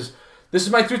LeBron because this is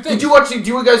my 3 things. Do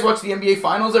you guys watch the NBA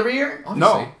Finals every year? Obviously.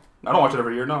 No, I don't watch it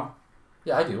every year. No,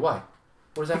 Yeah, I do. Why?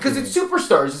 What does that Because mean? it's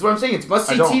superstars. Is what I'm saying. It's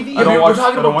must-see I don't. TV. I don't We're watch-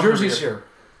 talking I don't about watch jerseys every year. here.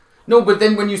 No, but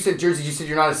then when you said jerseys, you said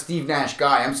you're not a Steve Nash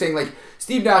guy. I'm saying like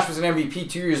Steve Nash was an MVP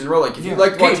 2 years in a row. Like if you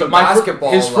liked Okay, watching but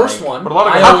basketball, his first like, one... But a lot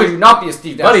of I guys- how always- could you not be a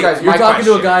Steve Nash Buddy, guy? is you're my talking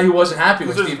to a question. guy who wasn't happy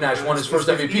when Because Steve Nash won his it's- first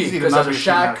it's MVP easy to because not as a be a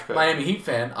Steve Nash Shaq guy. Miami Heat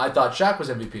fan, I thought Shaq was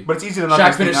MVP. but it's easy to not. be a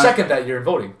Shaq Steve finished Nash second guy. that year in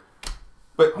voting.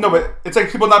 But no, but it's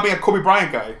like people not being a Kobe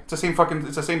Bryant guy. It's the same fucking.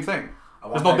 It's the same thing.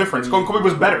 There's no difference. Kobe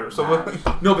was better. So.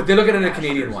 No, but they look at it in a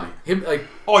Canadian way. Him like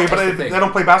Oh yeah, but that's they the thing.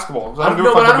 don't play basketball. So I don't give a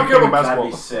know, fuck but I don't care Canadian about basketball.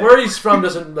 That'd be sick. where he's from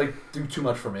doesn't like do too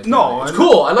much for me. No, it's I-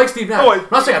 cool. I like Steve Nash. No, I'm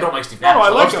not saying I don't like Steve No, Nash. no, I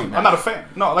love like Steve him. Nash. I'm not a fan.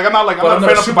 No, like I'm not But a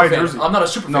fan of to buy a fan. jersey. I'm not a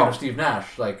super fan No. of Steve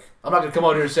Nash. Like I'm not gonna come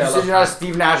out here and say I You love said you're not a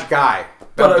Steve Nash guy.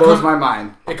 But That I blows come- my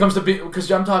mind. It comes to be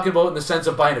because I'm talking about in the sense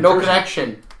of buying a No jersey.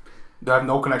 connection. I have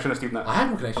no connection to Steve Nash. I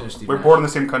have no connection to Steve We're Nash. born in the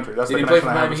same country. That's Did the he play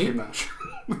connection for I have with Miami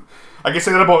Steve Nash. I can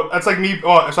say that about. That's like me.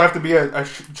 Oh, so I have to be a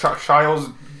Shiles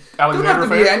Doesn't Alexander have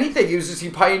to be fan. anything. He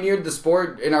pioneered the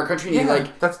sport in our country. And he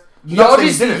like That's he not saying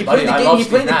obviously didn't. he Buddy, played the I game. love He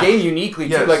played Steve the Nash. game uniquely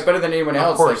too, Yes. like better than anyone Of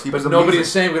else. course, like, he was But nobody amazing.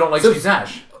 is saying we don't like So- Steve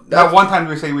Nash. That one time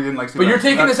we say we didn't like Steve But Nash.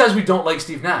 you're taking this as we don't like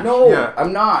Steve Nash. No, Yeah.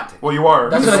 I'm not. Well, you are.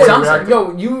 That's You what said- it sounds like.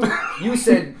 No, you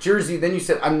said Jersey, then you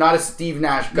said I'm not a Steve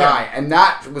Nash guy, and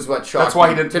that was what shocked That's why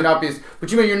me he didn't- to not be.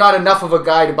 But you mean you're not enough of a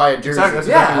guy to buy a jersey? Exactly. That's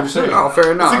Yeah, exactly what absolutely. you're Oh, saying.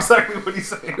 fair enough. That's exactly what he's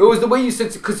saying. It was the way you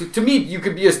said, because to me you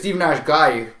could be a Steve Nash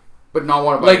guy, but not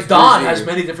want to buy. Like his Don jersey. has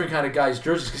many different kind of guys'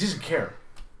 jerseys because he doesn't care.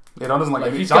 Yeah, Don doesn't like,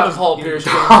 Like any. he's Don got doesn't- Paul he- Pierce.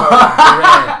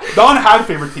 Durant. Don had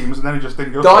favorite teams, and then he just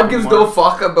didn't go. Don gives no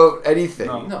fuck about anything.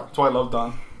 No. No. That's why I love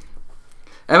Don.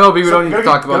 MLB we don't need Gotta to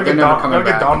talk about. They're never Don, coming gotta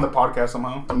get back. Don on the podcast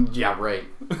somehow. Yeah, right.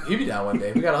 He'd be down one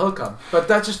day. We got a hook him. But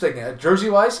that's just the thing. Jersey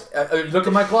wise, look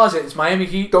at my closet. It's Miami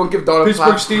Heat, Don't give Don a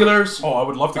Pittsburgh platform. Steelers, Oh, I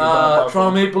would love to get Don on the podcast.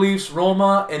 Toronto Maple Leafs,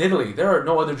 Roma, and Italy. There are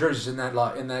no other jerseys in that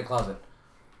in that closet.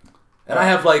 And I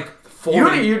have like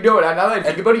 40. You know it. Now that I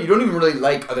think about it, you don't even really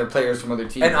like other players from other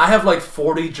teams. And I have like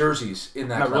 40 jerseys in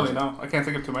that Not closet. really, no. I can't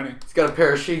think of too many. He's got a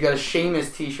pair of you got a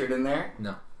Sheamus t-shirt in there.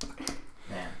 No.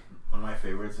 Man, one of my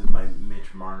favorites is my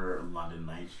Mitch Marner London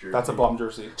Knights jersey. That's a bomb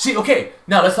jersey. See, okay.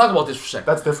 Now let's talk about this for a second.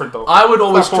 That's different though. I would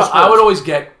always That's not pro I would sports. always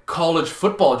get college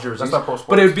football jerseys. That's not pro sports.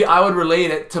 But it would be I would relate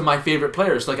it to my favorite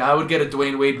players. Like I would get a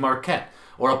Dwayne Wade Marquette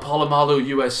or a Palomalu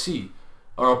USC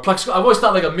or a Plexico. I've always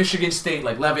thought like a Michigan State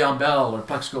like Le'Veon Bell or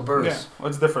Plexico Burress. Yeah, well,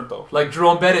 it's different though. Like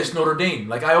Jerome Bettis, Notre Dame.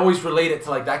 Like I always relate it to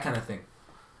like that kind of thing.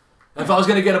 And if I was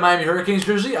gonna get a Miami Hurricanes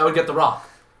jersey, I would get the Rock.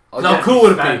 How cool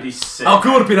would it That'd be? be sick. How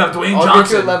cool would it be to have Dwayne I'll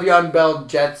Johnson? get you a Le'Veon Bell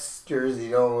Jets jersey.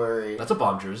 Don't worry. That's a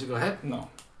bomb jersey. Go ahead. No.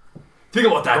 Think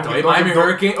about that Don't though. get- A don't Miami get- don't-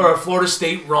 Hurricane or a Florida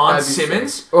State Ron That'd be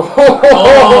Simmons. sick.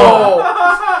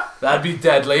 Oh. That'd be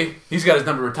deadly. He's got his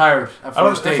number retired at I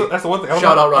Florida don't, State. that's the one thing. I don't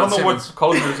Shout know, out Ron I don't know Simmons. what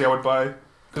college jersey I would buy.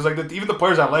 Because like even the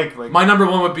players I like My number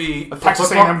one would be Texas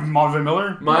football. A&M Marvin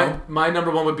Miller. My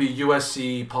number one would be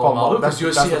USC Paul Palomalu Malu. because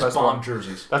That's USC the has best bomb one.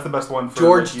 jerseys. That's the best one. For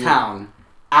Georgetown.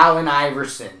 Allen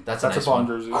Iverson. That's That's a a nice bomb one.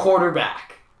 jersey.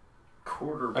 Quarterback.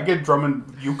 I get Drummond,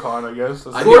 UConn, I guess.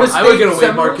 That's Florida I would get a State Wade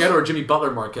Seminoles. Marquette or a Jimmy Butler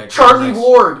Marquette. Charlie Nice.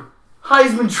 Ward.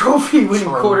 Heisman Trophy winning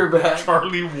quarterback.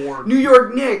 Charlie Ward. New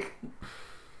York Knick.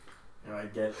 You know, I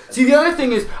get. See, the other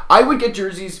thing is, I would get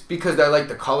jerseys because I like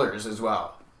the colors as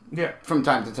well. Yeah. From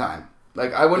time to time.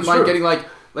 Like, I wouldn't That's mind true. getting, like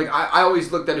I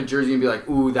always looked at a jersey and be like,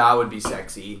 ooh, that would be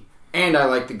sexy. And I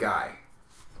like the guy.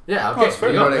 Yeah, Oh, okay. that's fair.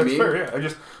 You know what I That's mean? fair, yeah.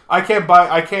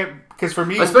 Because for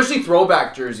me, Especially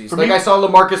throwback jerseys. For Like, me- I saw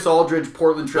LaMarcus Aldridge,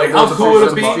 Portland Trail how Blazers cool would it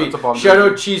on the be- street. It's a bomb Shout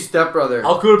jersey. out Cheese Stepbrother.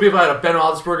 How cool would it be if I had a Ben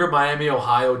Roethlisberger Miami,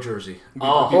 Ohio jersey?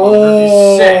 Oh, Oh. that'd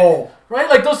be sick. Right?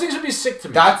 Like, those things would be sick to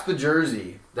me. That's the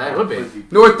jersey. That would be.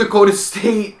 North Dakota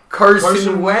State,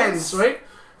 Carson Wentz. Right?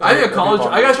 I think a That'd be college... bomb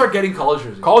I gotta jersey. start getting college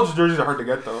jerseys. college jerseys are hard to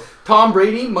get though. Tom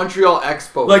Brady, Montreal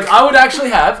Expos. Like, I would actually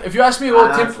have... If you ask me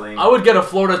about that's Tim... lame. I would get a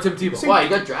Florida Tim Tebow. Why? You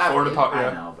got drafted. Florida top, I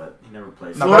yeah. know, but he never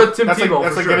played. No, Florida that- Tim that's Tebow, like,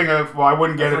 that's for like sure. getting a. Well, I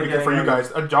wouldn't get That's it like because for you getting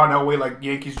guys, a John Elway like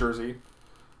Yankees jersey.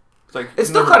 It's like It's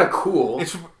still kind of cool.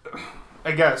 It's,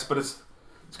 I guess, but it's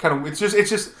kind of. It's just.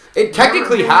 It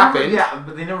technically happened. Yeah,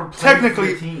 but they never played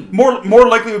Technically, for the team. more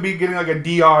likely would be getting like a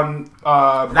Dion.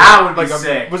 That would be like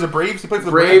sick. Was it Braves? He played for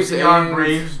the Braves, Braves. Dion and-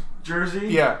 Braves jersey.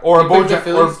 Yeah, or a He Bo played for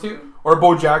Jackson, Phillies too? or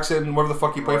Bo Jackson, whatever the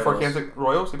fuck he played for. Royals. Kansas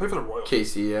Royals. He played for the Royals.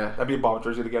 Casey, yeah. That'd be a bomb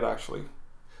jersey to get actually.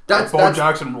 That's Bo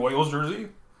Jackson Royals jersey.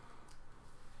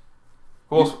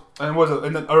 Who else? And was it?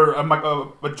 And then, or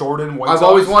a Jordan White I've Sox.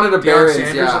 always wanted a Deion Barons,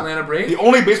 Sanders, yeah. Atlanta Braves. The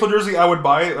only baseball jersey I would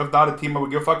buy, if not a team I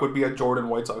would give a fuck, would be a Jordan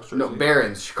White Sox jersey. No,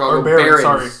 Barons. Chicago Or Barons,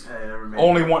 Barons. sorry. I never made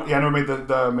Only it. one. Yeah, I never made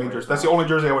the majors. That's the only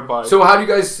jersey I would buy. So how do you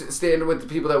guys stand with the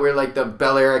people that wear like the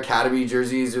Bel Air Academy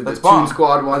jerseys or the That's Toon bomb.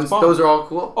 Squad ones? bomb. Those are all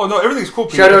cool. oh no, everything's cool.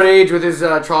 Peter. Shout out Age with his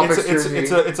Tropics It's jersey.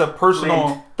 it's a personal.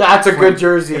 Link. That's a good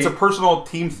jersey. It's a personal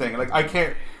team thing. Like I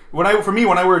can't. When I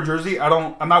wear a jersey,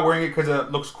 I'm not wearing it because it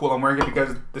looks cool. I'm wearing it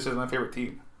because this is my favorite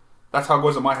team. That's how it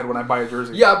goes in my head when I buy a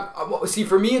jersey. Yeah, well, see,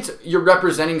 for me, it's you're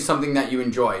representing something that you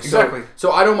enjoy. Exactly.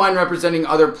 So I don't mind representing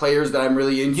other players that I'm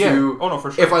really into. Yeah. Oh, no,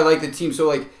 for sure. If I like the team, so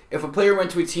like if a player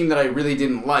went to a team that I really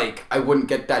didn't like, I wouldn't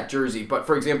get that jersey. But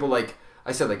for example, like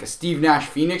I said, like a Steve Nash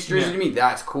Phoenix jersey Yeah. to me,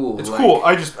 that's cool. It's Like, cool.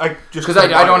 I just because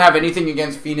I don't have anything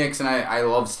against Phoenix, and I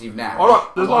love Steve Nash. Hold on. I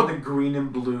There's a want lot. the green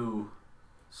and blue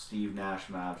Steve Nash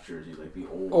Mavs jersey, like the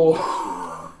old Oh.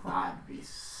 school one. That'd be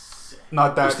sick.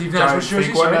 Not that Steve Nash giant was jersey,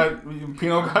 fake one sorry? that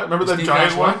Pino got. Remember that Steve giant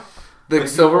Nash one? one? The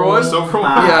silver one. Silver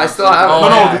one. Yeah, I still have. Oh, no,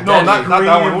 yeah, no, that'd not be that green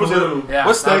one. and What was blue. it? Yeah,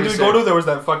 what stag that'd did be we go sick. to? There was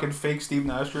that fucking fake Steve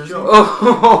Nash jersey.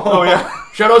 Oh, Oh yeah,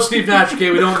 Shout out Steve Nash. Okay,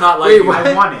 we don't not like Wait, you. what?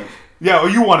 I won it. yeah. Oh,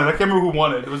 you won it. I can't remember who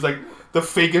won it. It was like the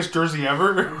fakest jersey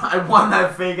ever. I won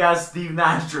that fake ass Steve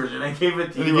Nash jersey and I gave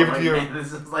it to And you. you gave it I'm to like, you. man,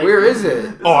 this is like, Where is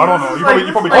it? Oh, I don't know.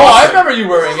 You probably. Oh, I remember you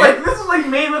wearing it. This is like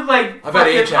made with like I've had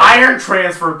fucking HM. iron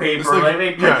transfer paper. It's like- Like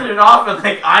they printed yeah. it off and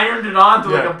like ironed it onto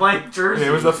like Yeah. a blank jersey. Yeah,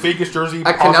 it was the fakest jersey. A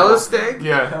possible. Canelo stick?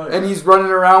 Yeah. And he's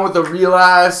running around with a real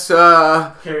ass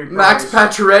Carey Max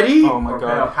Price. Pacioretty. Oh my Or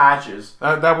god. patches.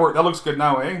 That worked. That looks good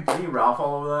now, eh? See Ralph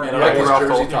all over that? Man, I Yeah, like this Ralph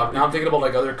jersey Holt. talk. Now I'm thinking about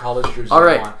like other college jerseys. All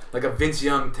right. I want. Like a Vince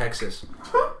Young, Texas.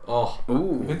 Oh,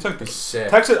 Ooh. It's like sick.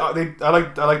 Texas. I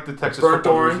like the Texas Burnt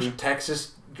football orange jersey.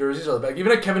 Texas jerseys are the back.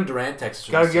 Even a Kevin Durant Texas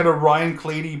jersey. Gotta get a Ryan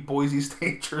Clady Boise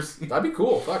State jersey. That'd be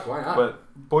cool. Fuck, why not? But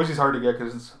Boise's hard to get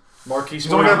because it's Marquise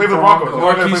he's only got to play for the Broncos. He's only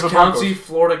gotta play Marquise for the Broncos. County,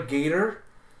 Florida Gator.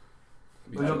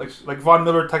 Like Von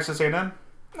Miller, Texas A&M.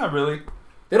 Not really.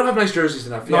 They don't have nice jerseys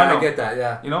enough. No, Yeah, I know. I get that.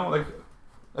 Yeah, You know, like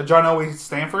a John Elway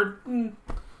Stanford. I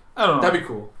don't know. that'd be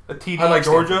cool. A TD I like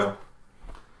Georgia. Stanford,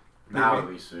 Now it'd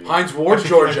be sweet. though. Heinz Ward, Actually,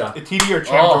 Georgia. A TD or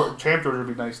Champ, Oh. Champ Georgia would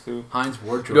be nice too. Heinz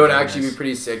Ward, You Georgia. know what would actually nice. be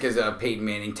pretty sick is Peyton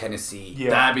Manning, Tennessee.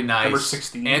 Yeah. That'd be nice. Number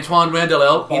 16. Antoine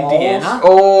Randall, Indiana.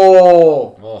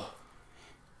 Oh. Oh.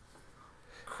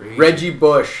 Crazy. Reggie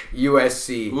Bush,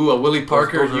 USC. Ooh, a Willie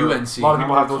Parker, Those are- UNC. A lot of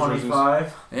people have those jerseys.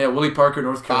 25. Yeah, Willie Parker,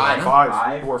 North Carolina.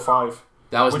 Five. Or five.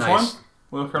 That was Which nice. one?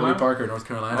 Willie Carolina? Parker, North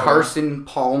Carolina. Carson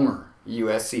Palmer,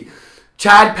 USC.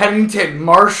 Chad Pennington,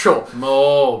 Marshall.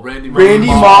 Oh, Randy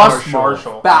Moss, Moss,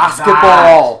 Marshall.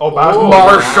 Basketball. Oh, basketball.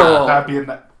 Marshall.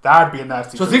 That'd be a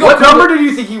nasty. So jersey. think What of number did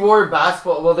you think he wore in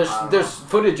basketball? Well, there's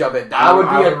footage of it. That would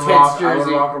be a tits I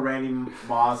jersey. would rock a Randy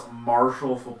Moss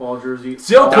Marshall football jersey.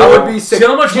 See how That cool- would be sick. See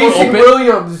how much more Jason open.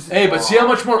 Williams. Hey, but see how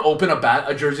much more open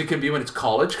a jersey can be when it's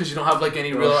college because you don't have like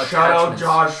any real Shout out attachments.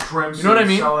 Josh Shrimps. You know what I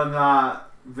mean? Selling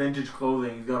vintage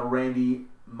clothing. He's got a Randy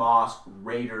Moss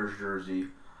Raiders jersey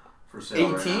for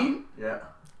sale. 18? Right now.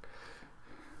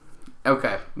 Yeah.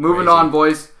 Okay, moving Crazy. on,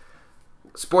 boys.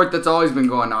 Sport that's always been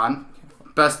going on.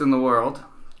 Best in the world.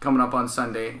 Coming up on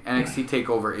Sunday. NXT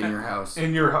TakeOver in your house.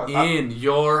 In your house. In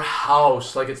your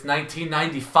house, like it's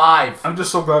 1995. I'm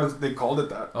just so glad they called it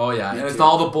that. Oh yeah, and it's too.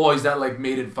 all the boys that like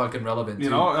made it fucking relevant. You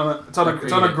too. know, and it's on a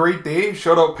Agreed. great day.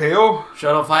 Shout out Peo.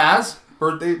 Shout out Fayaz.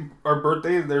 Our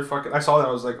birthday. They're fucking. I saw that.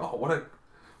 I was like, oh, what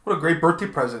a great birthday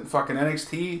present. Fucking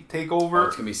NXT Oh, Takeover.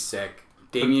 it's gonna be sick.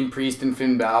 Damian Priest and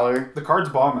Finn Balor. The card's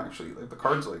bomb actually. Like the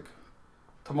card's like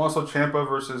Tommaso Ciampa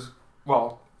versus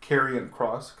Karrion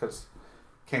Kross because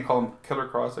can't call him Killer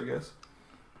Kross, I guess.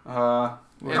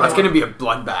 That's gonna be a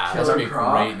bloodbath. That's gonna be a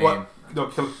great name. What? No,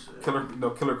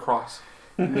 Killer Kross.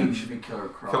 He should be Killer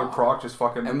Croc. Killer Croc just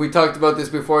fucking. And we talked about this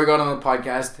before we got on the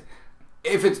podcast.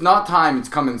 If it's not time, it's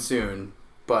coming soon.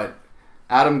 But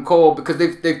Adam Cole, because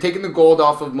they've taken the gold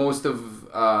off of most of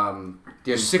the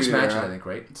 6 Undisputed matches, Era. I think,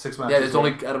 right? 6 matches. Yeah, there's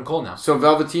only Adam Cole now. So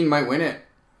Velveteen might win it.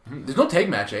 There's no tag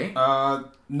match, eh?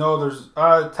 No, there's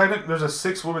there's a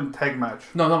 6-woman tag match.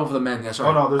 No, not for the men. Yeah,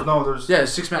 sorry. Oh no, there's Yeah, the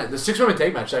 6-woman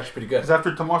tag match is actually pretty good. Because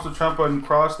after Tommaso Ciampa and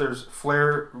Cross, there's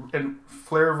Flair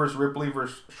versus Ripley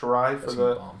versus Shirai for That's gonna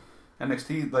the be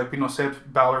bomb. NXT. Like Seth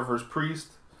Balor versus Priest.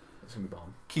 That's gonna be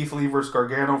bomb. Keith Lee versus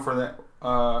Gargano for the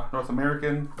North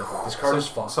American. This card is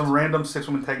fucked. Some random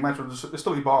 6-woman tag match would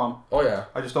still be bomb. Oh yeah.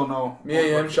 I just don't know. Mia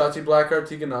Yim, Shotzi Blackheart,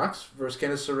 Tegan Knox versus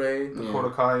Candice LeRae, Dakota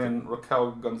Kai and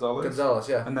Raquel Gonzalez. Gonzalez.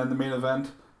 Yeah. And then the main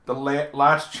event, the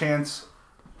last chance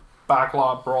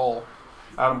backlot brawl.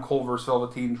 Adam Cole versus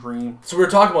Velveteen Dream. So we were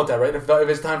talking about that, right? If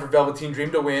it's time for Velveteen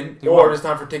Dream to win, He or won. if it's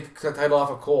time for take the title off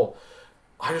of Cole,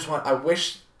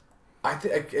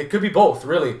 it could be both,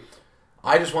 really.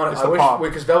 I just want It's to. I the wish pop.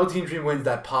 because Velveteen Dream wins,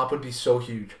 that pop would be so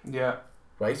huge, Yeah.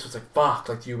 right? So it's like fuck.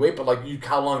 Like, do you wait? But like,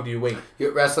 how long do you wait?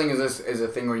 Wrestling is a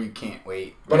thing where you can't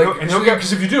wait. But And like, he'll get-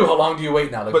 because if you do, how long do you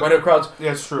wait now? Like, But- when are crowds?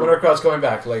 Yeah, it's true. When are crowds coming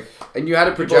back? Like, And you had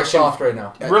a people are projection. soft right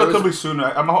now. Yeah, there Relatively was- soon.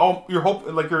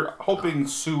 You're hoping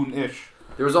soon-ish.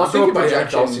 There was I'm also a thinking by the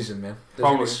projection. NFL season, man. There's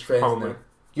gonna be fans in there.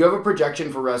 You have a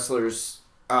projection for wrestlers,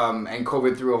 and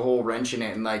COVID threw a whole wrench in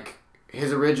it, and like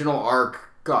his original arc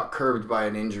got curbed by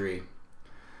an injury.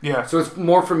 Yeah. So it's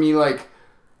more for me like,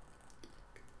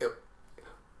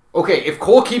 okay, if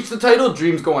Cole keeps the title,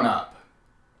 Dream's going up.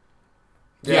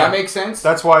 Does Yeah. that make sense?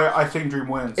 That's why I think Dream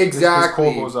wins. Exactly.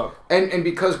 Because Cole goes up. And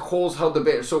because Cole's held the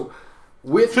bit, so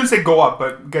with Shouldn't say go up,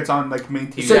 but gets on like main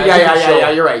TV. so Yeah, yeah, different show.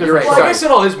 you're right. Different Well, I Sorry. guess it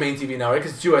all is main TV now, right?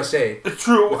 Because it's USA. It's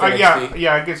true. With Yeah, NXT.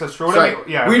 yeah. I guess that's true. What Sorry. I mean,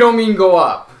 yeah. We don't mean go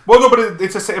up. Well, no, but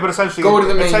it's but essentially Go to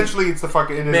the main- Essentially, it's the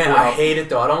fucking. It is Man, going I up. hate it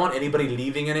though. I don't want anybody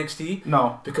leaving NXT.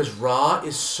 No. Because Raw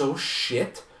is so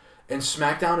shit and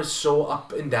SmackDown is so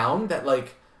up and down that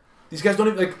like these guys don't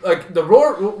even like the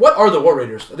Roar. What are the War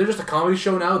Raiders? They're just a comedy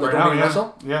show now. They Right don't now, even yeah.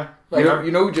 wrestle. Yeah. Like,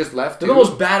 You know who just left? they're the too?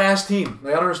 most badass team.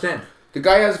 Like, I don't understand. The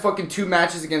guy has fucking 2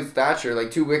 matches against Thatcher,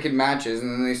 like 2 wicked matches,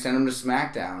 and then they send him to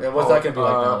SmackDown. Yeah, what's that gonna be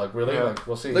like now? Like really? Yeah. Like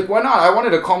we'll see. Like, why not? I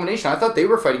wanted a culmination. I thought they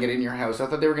were fighting it in your house. I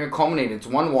thought they were gonna culminate. It's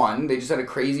 1-1. They just had a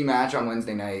crazy match on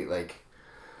Wednesday night. Like,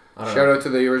 shout out to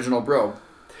the original bro.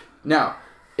 Now,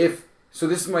 so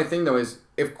this is my thing though, is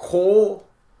if Cole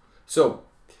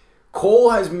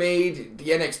has made the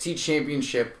NXT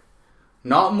championship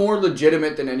not more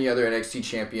legitimate than any other NXT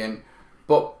champion,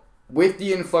 but with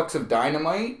the influx of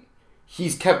Dynamite,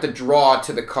 he's kept a draw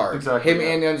to the card. Exactly. Him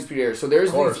and the Undisputed Era. So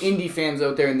there's these indie fans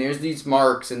out there, and there's these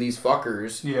marks and these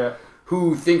fuckers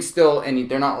who think still, and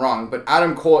they're not wrong, but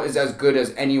Adam Cole is as good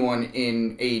as anyone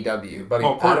in AEW. Buddy,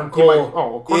 of Adam course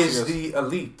Cole he is the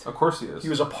elite. Of course he is. He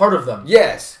was a part of them.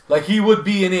 Yes. Like he would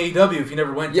be in AEW if he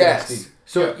never went to NXT.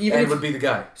 So even and if, would be the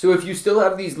guy. So if you still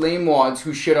have these lame wads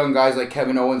who shit on guys like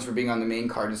Kevin Owens for being on the main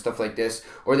card and stuff like this,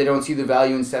 or they don't see the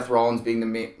value in Seth Rollins being the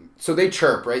main, so they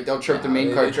chirp, right? They'll chirp the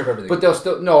main card. They chirp everything. But they'll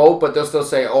still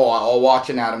say, "Oh, I'll watch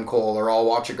an Adam Cole or I'll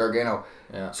watch a Gargano."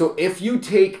 Yeah. So if you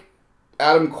take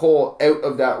Adam Cole out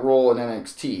of that role in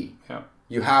NXT,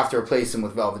 you have to replace him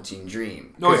with Velveteen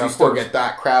Dream because you still get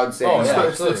that crowd saying,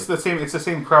 it's the same. It's the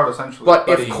same crowd essentially. But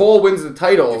if Cole wins the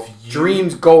title,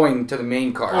 Dream's going to the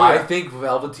main card. I think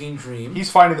Velveteen Dream. He's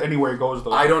fine anywhere he goes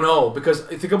though. I don't know because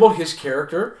think about his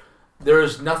character. There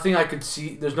is nothing I could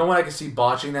see. There's no one I could see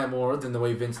botching that more than the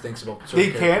way Vince thinks about.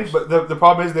 They can, but the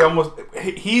problem is they almost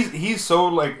he's so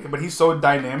but he's so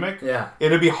dynamic. Yeah,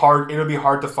 it'd be hard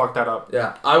to fuck that up.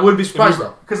 Yeah, I wouldn't be surprised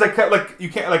though. Because like you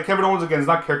can't like Kevin Owens again is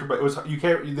not character, but it was you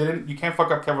can't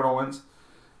fuck up Kevin Owens.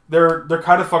 They're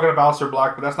kind of fucking up Aleister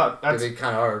Black, but that's they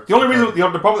kind of are. The only reason the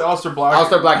problem with Aleister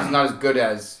Black is not as good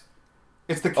as.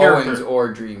 It's the character. Owens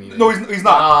or Dream. Even. No, he's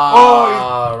not.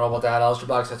 I don't know about that. Aleister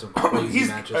Black's had some crazy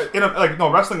matches.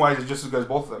 Wrestling wise, is just as good as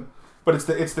both of them. But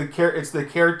it's the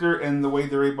character and the way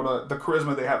they're able to the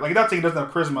charisma they have. Like not saying he doesn't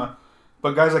have charisma,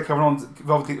 but guys like Kevin Owens,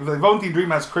 Velveteen Dream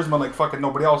has charisma like fucking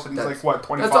nobody else, and he's like what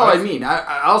 25. That's all I mean.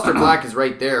 Aleister Black is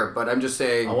right there, but I'm just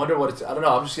saying. I wonder what it's. I don't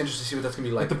know. I'm just interested to see what that's gonna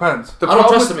be like. It depends. I don't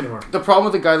trust him anymore. The problem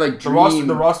with a guy like Dream,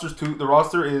 the roster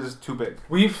is too big.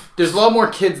 There's a lot more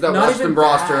kids that watch the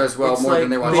roster as well more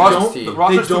than they watch NXT. The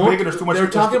roster's too big and there's too much. They're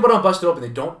talking about on Busted Open. They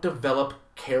don't develop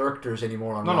characters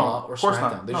anymore on Raw or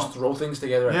SmackDown. They just throw things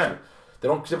together. Yeah. They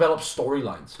don't develop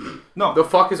storylines. No. The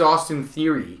fuck is Austin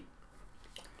Theory?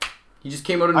 He just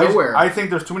came out of nowhere. I think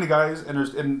there's too many guys, and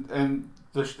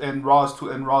Raw's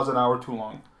an hour too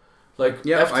long. Like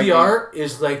FTR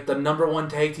is like the #1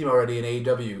 tag team already in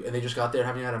AEW, and they just got there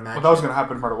having had a match. Well, that was gonna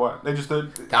happen no matter what. They just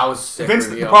did. That was sick.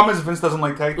 The problem is Vince doesn't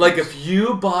like tag teams. Like if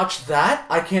you botch that,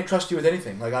 I can't trust you with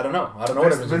anything. Like I don't know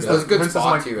what Vince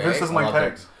doesn't like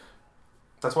tags.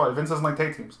 That's why Vince doesn't like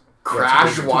tag teams.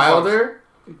 Crash Wilder.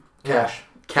 Cash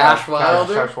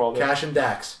Wilder. Cash and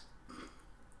Dax.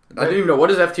 I don't even know. What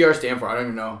does FTR stand for? I don't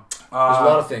even know. There's a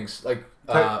lot of things. Like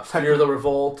Fear the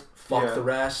Revolt, Fuck the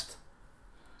Rest.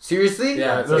 Seriously?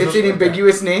 Yeah. It's an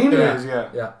ambiguous name? It is,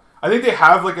 yeah. I think they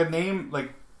have like a name,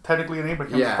 like technically a name, but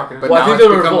fucking but now I think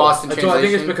it's become lost in translation. I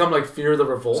think it's become like Fear the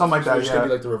Revolt. Something like that, It's gonna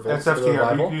be like the Revolt. That's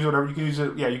FTR. You can use whatever. You can use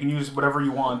it. Yeah, you can use whatever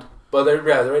you want. But they're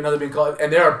right now they're being called,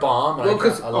 and they're a bomb. Well,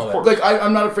 because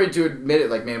I'm not afraid to admit it.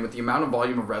 Like, man, with the amount of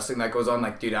volume of wrestling that goes on,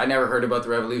 like, dude, I never heard about the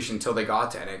Revolution until they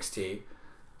got to NXT.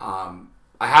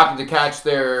 I happened to catch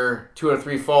their 2 out of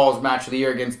 3 Falls match of the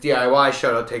year against DIY.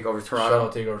 Shout out Takeover Toronto.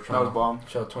 That was bomb.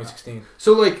 Shout out 2016.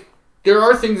 So, like, there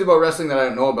are things about wrestling that I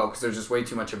don't know about because there's just way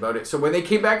too much about it. So when they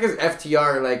came back as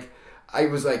FTR, I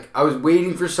was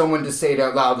waiting for someone to say it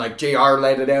out loud, like JR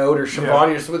let it out or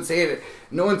Shivani or someone say it.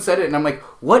 No one said it, and I'm like,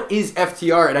 what is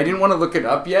FTR? And I didn't want to look it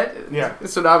up yet. Yeah.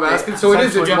 So now I'm asking. So it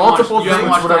is. It's multiple things. You haven't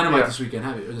watched Dynamite this weekend,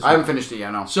 have you? I haven't finished it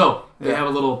yet, no. So they have a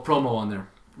little promo on there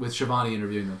with Shivani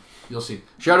interviewing them. You'll see.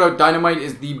 Shout out, Dynamite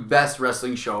is the best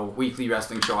wrestling show, weekly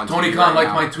wrestling show on Tony TV Khan right liked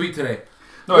now. my tweet today.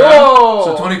 Whoa!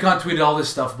 So Tony Khan tweeted all this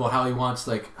stuff about how he wants,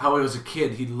 how he was a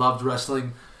kid, he loved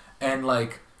wrestling, and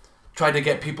tried to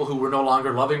get people who were no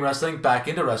longer loving wrestling back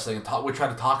into wrestling, and we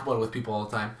tried to talk about it with people all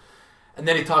the time. And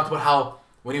then he talked about how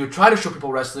when he would try to show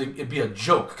people wrestling, it'd be a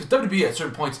joke, because WWE at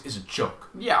certain points is a joke.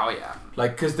 Yeah, oh yeah.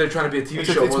 Because they're trying to be a TV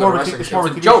It's show. It's more of a TV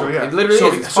show. Yeah. It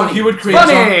literally is. So he would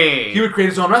create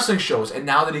his own wrestling shows, and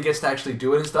now that he gets to actually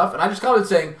do it and stuff, and I just commented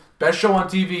saying best show on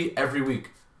TV every week.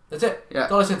 That's it. Yeah.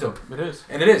 That's all I sent to him. It is.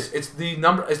 And it is. It's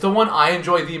the one I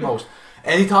enjoy the most.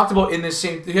 And he talked about he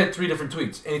had 3 different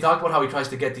tweets, and he talked about how he tries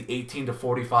to get the 18 to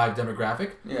 45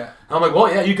 demographic. Yeah. And I'm like,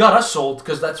 well, yeah, you got us sold,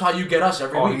 because that's how you get us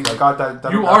every week. He's got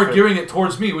that you are gearing it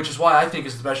towards me, which is why I think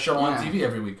it's the best show on TV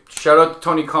every week. Shout out to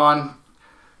Tony Khan.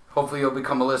 Hopefully you'll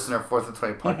become a listener for 4th and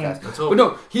 20 podcast. Let's hope. But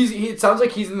no, it sounds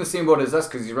like he's in the same boat as us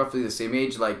because he's roughly the same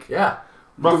age. Yeah.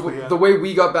 Roughly, yeah. The way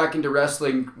we got back into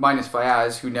wrestling, minus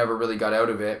Fayaz, who never really got out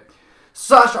of it.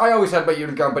 Sash, I always had my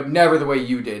unit count, but never the way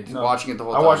you did, watching it the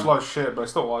whole time. I watched a lot of shit, but I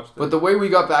still watched it. But the way we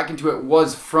got back into it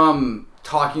was from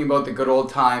talking about the good old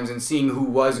times and seeing who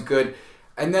was good.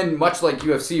 And then, much like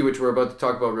UFC, which we're about to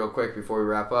talk about real quick before we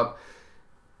wrap up,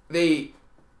 the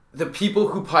people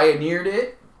who pioneered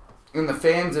it and the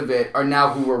fans of it are now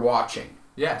who we're watching.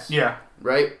 Yes. Yeah.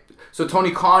 Right? So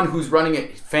Tony Khan, who's running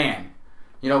it, fan.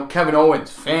 You know, Kevin Owens,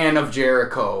 fan of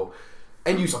Jericho.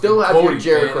 And you still have your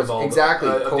Jericho's. Exactly.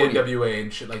 Cody. The NWA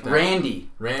and shit like that. Randy.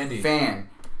 Fan.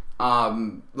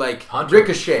 Like Hunter,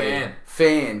 Ricochet.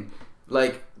 Fan.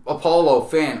 Like Apollo.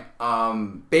 Fan.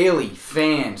 Bailey.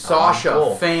 Fan. Sasha.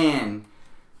 Cool. Fan.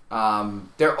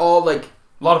 They're all like...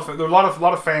 There are a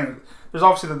lot of fans. There's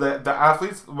obviously the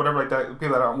athletes, whatever, like that,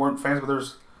 people that weren't fans, but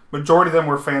there's majority of them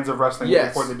were fans of wrestling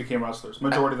before they became wrestlers.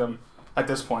 Majority of them at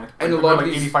this point, and a lot of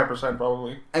 85%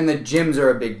 probably. And the gyms are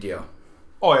a big deal.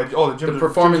 Oh yeah, the gyms. The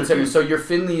performance centers. So your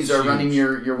Finleys are running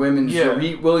your women's. Yeah.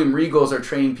 Your William Regals are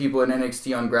training people in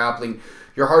NXT on grappling.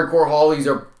 Your hardcore Hollies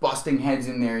are busting heads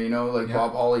in there. You know, like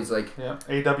Bob Holly's like. Yeah,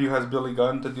 AW has Billy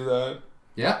Gunn to do that.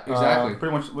 Yeah, exactly.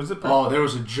 Pretty much. Was it? There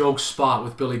was a joke spot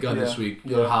with Billy Gunn this week.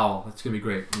 You'll howl. That's gonna be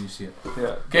great when you see it.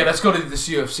 Yeah. Okay, let's go to this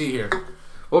UFC here.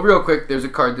 Well, real quick, there's a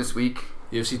card this week.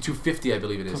 UFC 250, I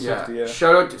believe it is. Yeah.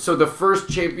 Shout out. So the first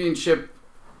championship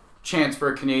chance for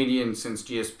a Canadian since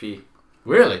GSP.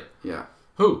 Really? Yeah.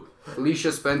 Who?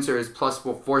 Alicia Spencer is plus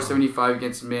 475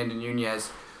 against Amanda Nunes.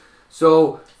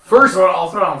 So first, I'll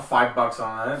throw down $5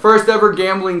 on that. First ever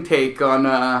gambling take on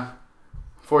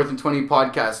 4th and 20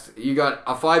 podcast. You got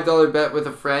a $5 bet with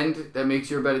a friend that makes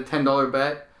your bet a $10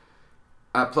 bet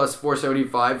at plus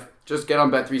 475. Just get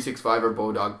on Bet365 or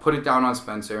Bodog. Put it down on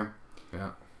Spencer.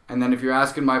 Yeah. And then if you're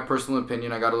asking my personal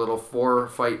opinion, I got a little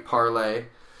 4-fight parlay.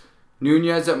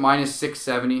 Nunes at minus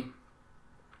 670.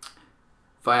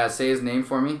 If I say his name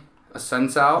for me.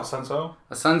 Asuncao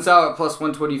at plus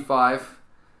 125.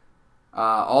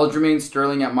 Aljamain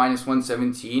Sterling at minus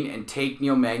 117. And take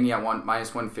Neil Magny at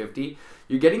minus 150.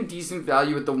 You're getting decent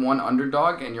value with the one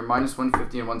underdog. And your minus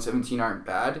 150 and 117 aren't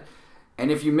bad.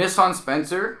 And if you miss on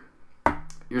Spencer,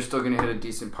 you're still going to hit a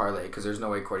decent parlay. Because there's no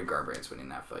way Cody Garbrandt's winning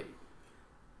that fight.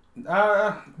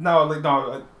 No.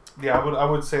 Yeah, I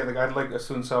would say like I'd like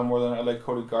Asuncao more than I like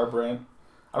Cody Garbrandt.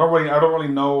 I don't really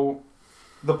know.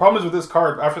 The problem is with this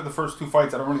card. After the first two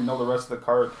fights, I don't really know the rest of the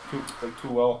card too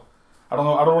well. I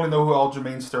don't really know who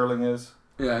Aljamain Sterling is.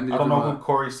 Yeah, I don't know who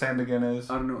Corey Sandigan is.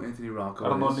 I don't know Anthony Rocco. I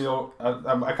don't know Neil.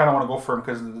 I kind of want to go for him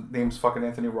because the name's fucking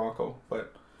Anthony Rocco,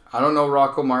 but I don't know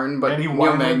Rocco Martin, but Eddie Neil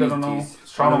Wyman, I don't know. Magny's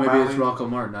Sean maybe O'Malley. it's Rocco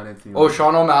Martin, not Anthony. Oh,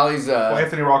 Sean O'Malley's.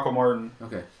 Anthony Rocco Martin.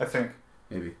 Okay, I think.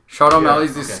 maybe. Sean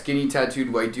O'Malley's this skinny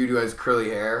tattooed white dude who has curly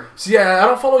hair. See, I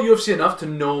don't follow UFC enough to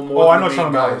know more. I know Sean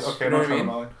O'Malley. Guys. Okay, You know I know what I Sean mean?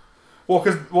 O'Malley.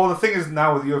 Well, the thing is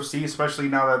now with UFC, especially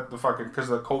now that because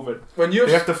of the COVID, When they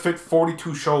have to fit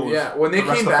 42 shows. Yeah, when they the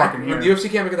rest came of the back, fucking when year. the UFC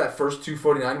came back at that first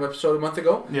 249 episode a month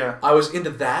ago, Yeah, I was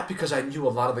into that because I knew a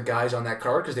lot of the guys on that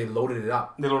card because they loaded it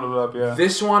up. they loaded it up. Yeah.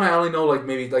 This one, I only know like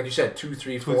maybe, like you said, 2,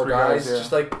 3, 4 3 guys. guys, yeah.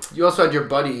 Just like, You also had your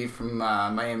buddy from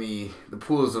Miami, the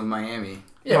Pools of Miami.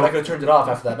 yeah, but I could have turned it off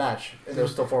after that match. And there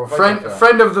was still 4 more fights. after that.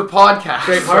 Friend of the podcast.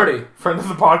 Greg Hardy. Friend of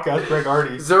the podcast, Greg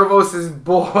Hardy. Zervos'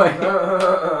 boy.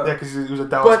 Yeah, because he was a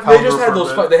Dallas But they Cowboy just had for a those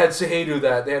bit. fights. They had Cejudo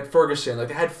that. They had Ferguson. Like,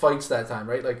 they had fights that time,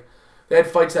 right? Like, they had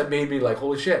fights that made me like,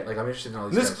 holy shit. Like, I'm interested in all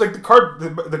these This guys. like the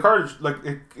card is like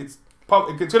it's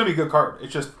gonna be a good card.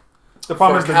 It's just the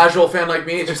problem For is a casual fan like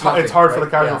me, it's it's hard for the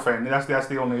casual right? fan. That's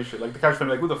the only issue. Like the casual fan,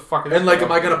 like who the fuck is And this like, guy?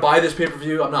 am I gonna buy this pay per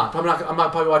view? I'm not. I'm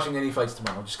not probably watching any fights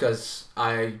tomorrow just because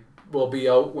I will be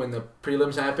out when the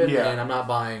prelims happen, Yeah. and I'm not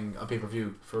buying a pay per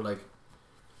view for like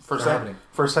for happening.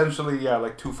 essentially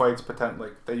like 2 fights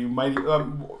like that you might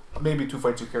maybe 2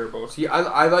 fights you care about. See,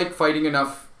 I like fighting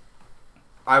enough.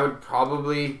 I would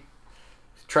probably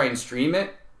try and stream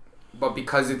it, but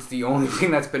because it's the only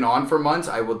thing that's been on for months,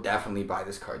 I will definitely buy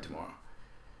this card tomorrow.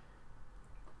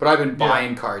 But I've been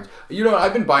buying cards. You know,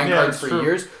 I've been buying cards for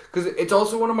years because it's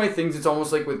also one of my things. It's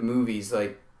almost like with movies,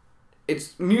 like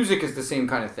music is the same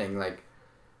kind of thing. Like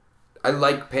I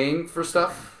like paying for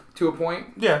stuff to a point.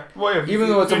 Yeah, well, if Even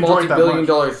you- though it's if a you enjoy it that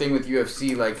multi-billion-dollar much. thing with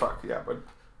UFC, like Fuck yeah, but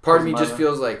part of me doesn't just matter.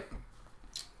 feels like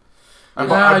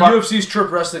UFC's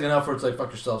chirp wrestling enough where it's like, fuck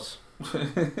yourselves.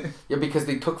 yeah, because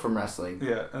they took from wrestling.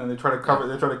 Yeah, and they try to cover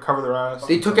their ass.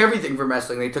 They took everything from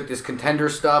wrestling. They took this contender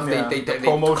stuff. Yeah, They the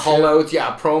promo call shit. outs.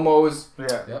 Yeah, promos. Yeah,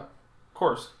 Yep. of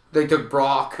course. They took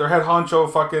Brock. Their head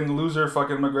honcho fucking loser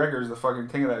fucking McGregor's the fucking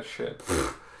king of that shit.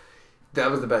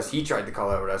 That was the best. He tried to call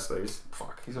out wrestlers.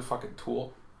 Fuck, he's a fucking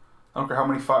tool. I don't care how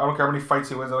many fights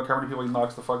he wins. I don't care how many people he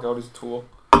knocks the fuck out. He's a tool.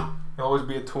 He'll always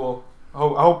be a tool.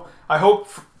 I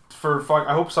hope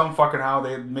some fucking how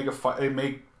they make they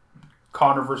make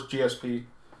Conor versus GSP,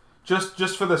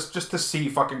 just for this, just to see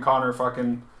fucking Conor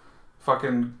fucking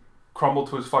crumble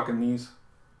to his fucking knees,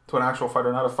 to an actual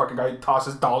fighter, not a fucking guy who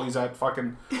tosses dollies at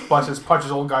fucking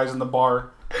punches old guys in the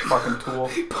bar, fucking tool.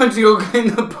 Punch the old guy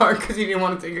in the bar because he didn't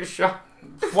want to take a shot.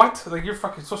 What? Like you're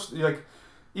fucking so like,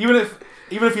 even if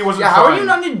he wasn't. Yeah, how trying, are you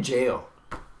not in jail?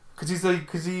 Because he's a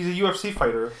UFC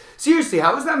fighter. Seriously,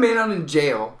 how is that man not in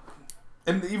jail?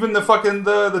 And even the fucking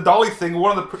the dolly thing,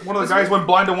 one of the guys went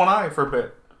blind in one eye for a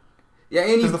bit. Yeah,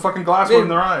 and because the fucking glass went in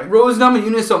their eye. Rose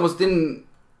Namajunas almost didn't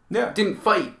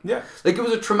fight. Yeah. Like, it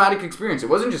was a traumatic experience. It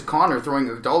wasn't just Conor throwing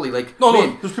a dolly. Like, no,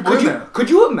 man, there's people in there. Could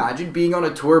you imagine being on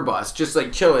a tour bus, just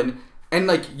like chilling, and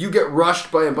like you get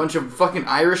rushed by a bunch of fucking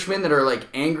Irishmen that are like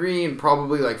angry and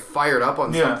probably like fired up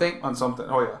on something? On something.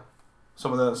 Oh yeah.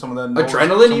 Some of that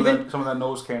adrenaline, some of that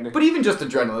nose candy. But even just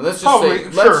adrenaline. Let's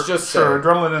just say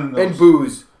adrenaline in the nose. And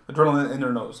booze. Adrenaline in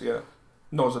their nose. Yeah.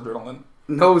 Nose adrenaline.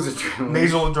 Nose adrenaline.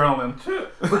 Nasal adrenaline.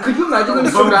 But could you imagine them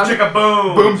boom, surrounding? Chicka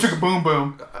boom. Boom chicka boom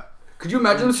boom. Could you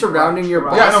imagine them surrounding your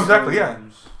bus? Yeah, I know exactly. Yeah.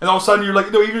 And all of a sudden you're like,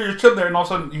 even you're sitting there, and all of a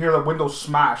sudden you hear the window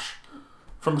smash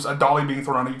from a dolly being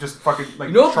thrown on you. Just fucking like.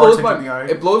 You know what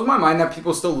it blows my mind that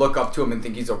people still look up to him and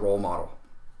think he's a role model.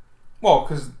 Well,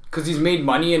 because he's made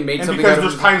money and made something. Because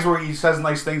there's times where he says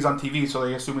nice things on TV, so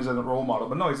they assume he's a role model.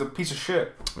 But no, he's a piece of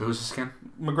shit. Who's this again?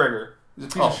 McGregor. He's a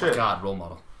piece of shit. Oh my god, role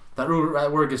model. That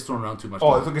word gets thrown around too much.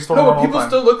 Oh, it gets thrown around all the time. People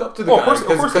still look up to the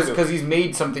guy because he's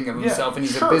made something of himself and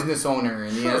he's a business owner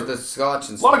and he has the scotch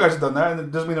and stuff. A lot of guys have done that, and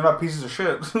it doesn't mean they're not pieces of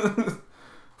shit.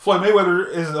 Floyd Mayweather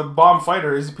is a bomb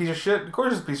fighter. Is he a piece of shit? Of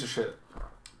course he's a piece of shit.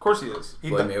 Of course he is.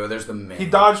 Floyd Mayweather's the man. He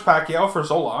dodged Pacquiao for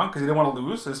so long because he didn't want to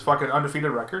lose his fucking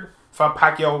undefeated record. Fought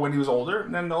Pacquiao when he was older,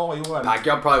 and then he won.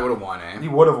 Pacquiao probably would have won, eh? He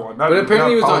would have won. But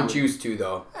apparently he was on juice too,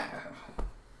 though.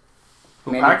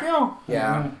 Pacquiao?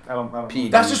 Yeah. I don't know.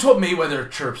 That's just what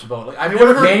Mayweather chirps about. Like, I've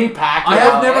never heard Manny Pacquiao. I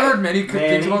have never heard many good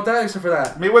things about that except for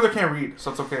that. Mayweather can't read,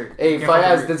 so it's okay. Hey,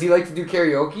 Fayaz, does he like to do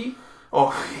karaoke? Oh,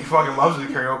 he fucking loves to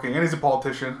do karaoke, and he's a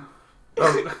politician.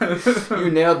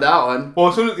 You nailed that one. Well,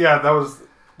 as soon as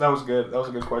that was good. That was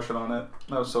a good question on it.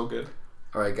 That was so good.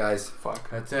 All right, guys. Fuck.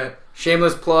 That's it.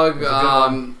 Shameless plug.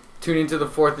 Tune into the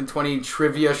 4th and 20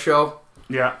 trivia show.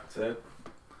 Yeah. That's it.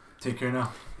 Take care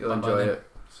now. You'll enjoy it.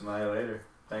 See you later.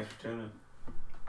 Thanks for tuning in.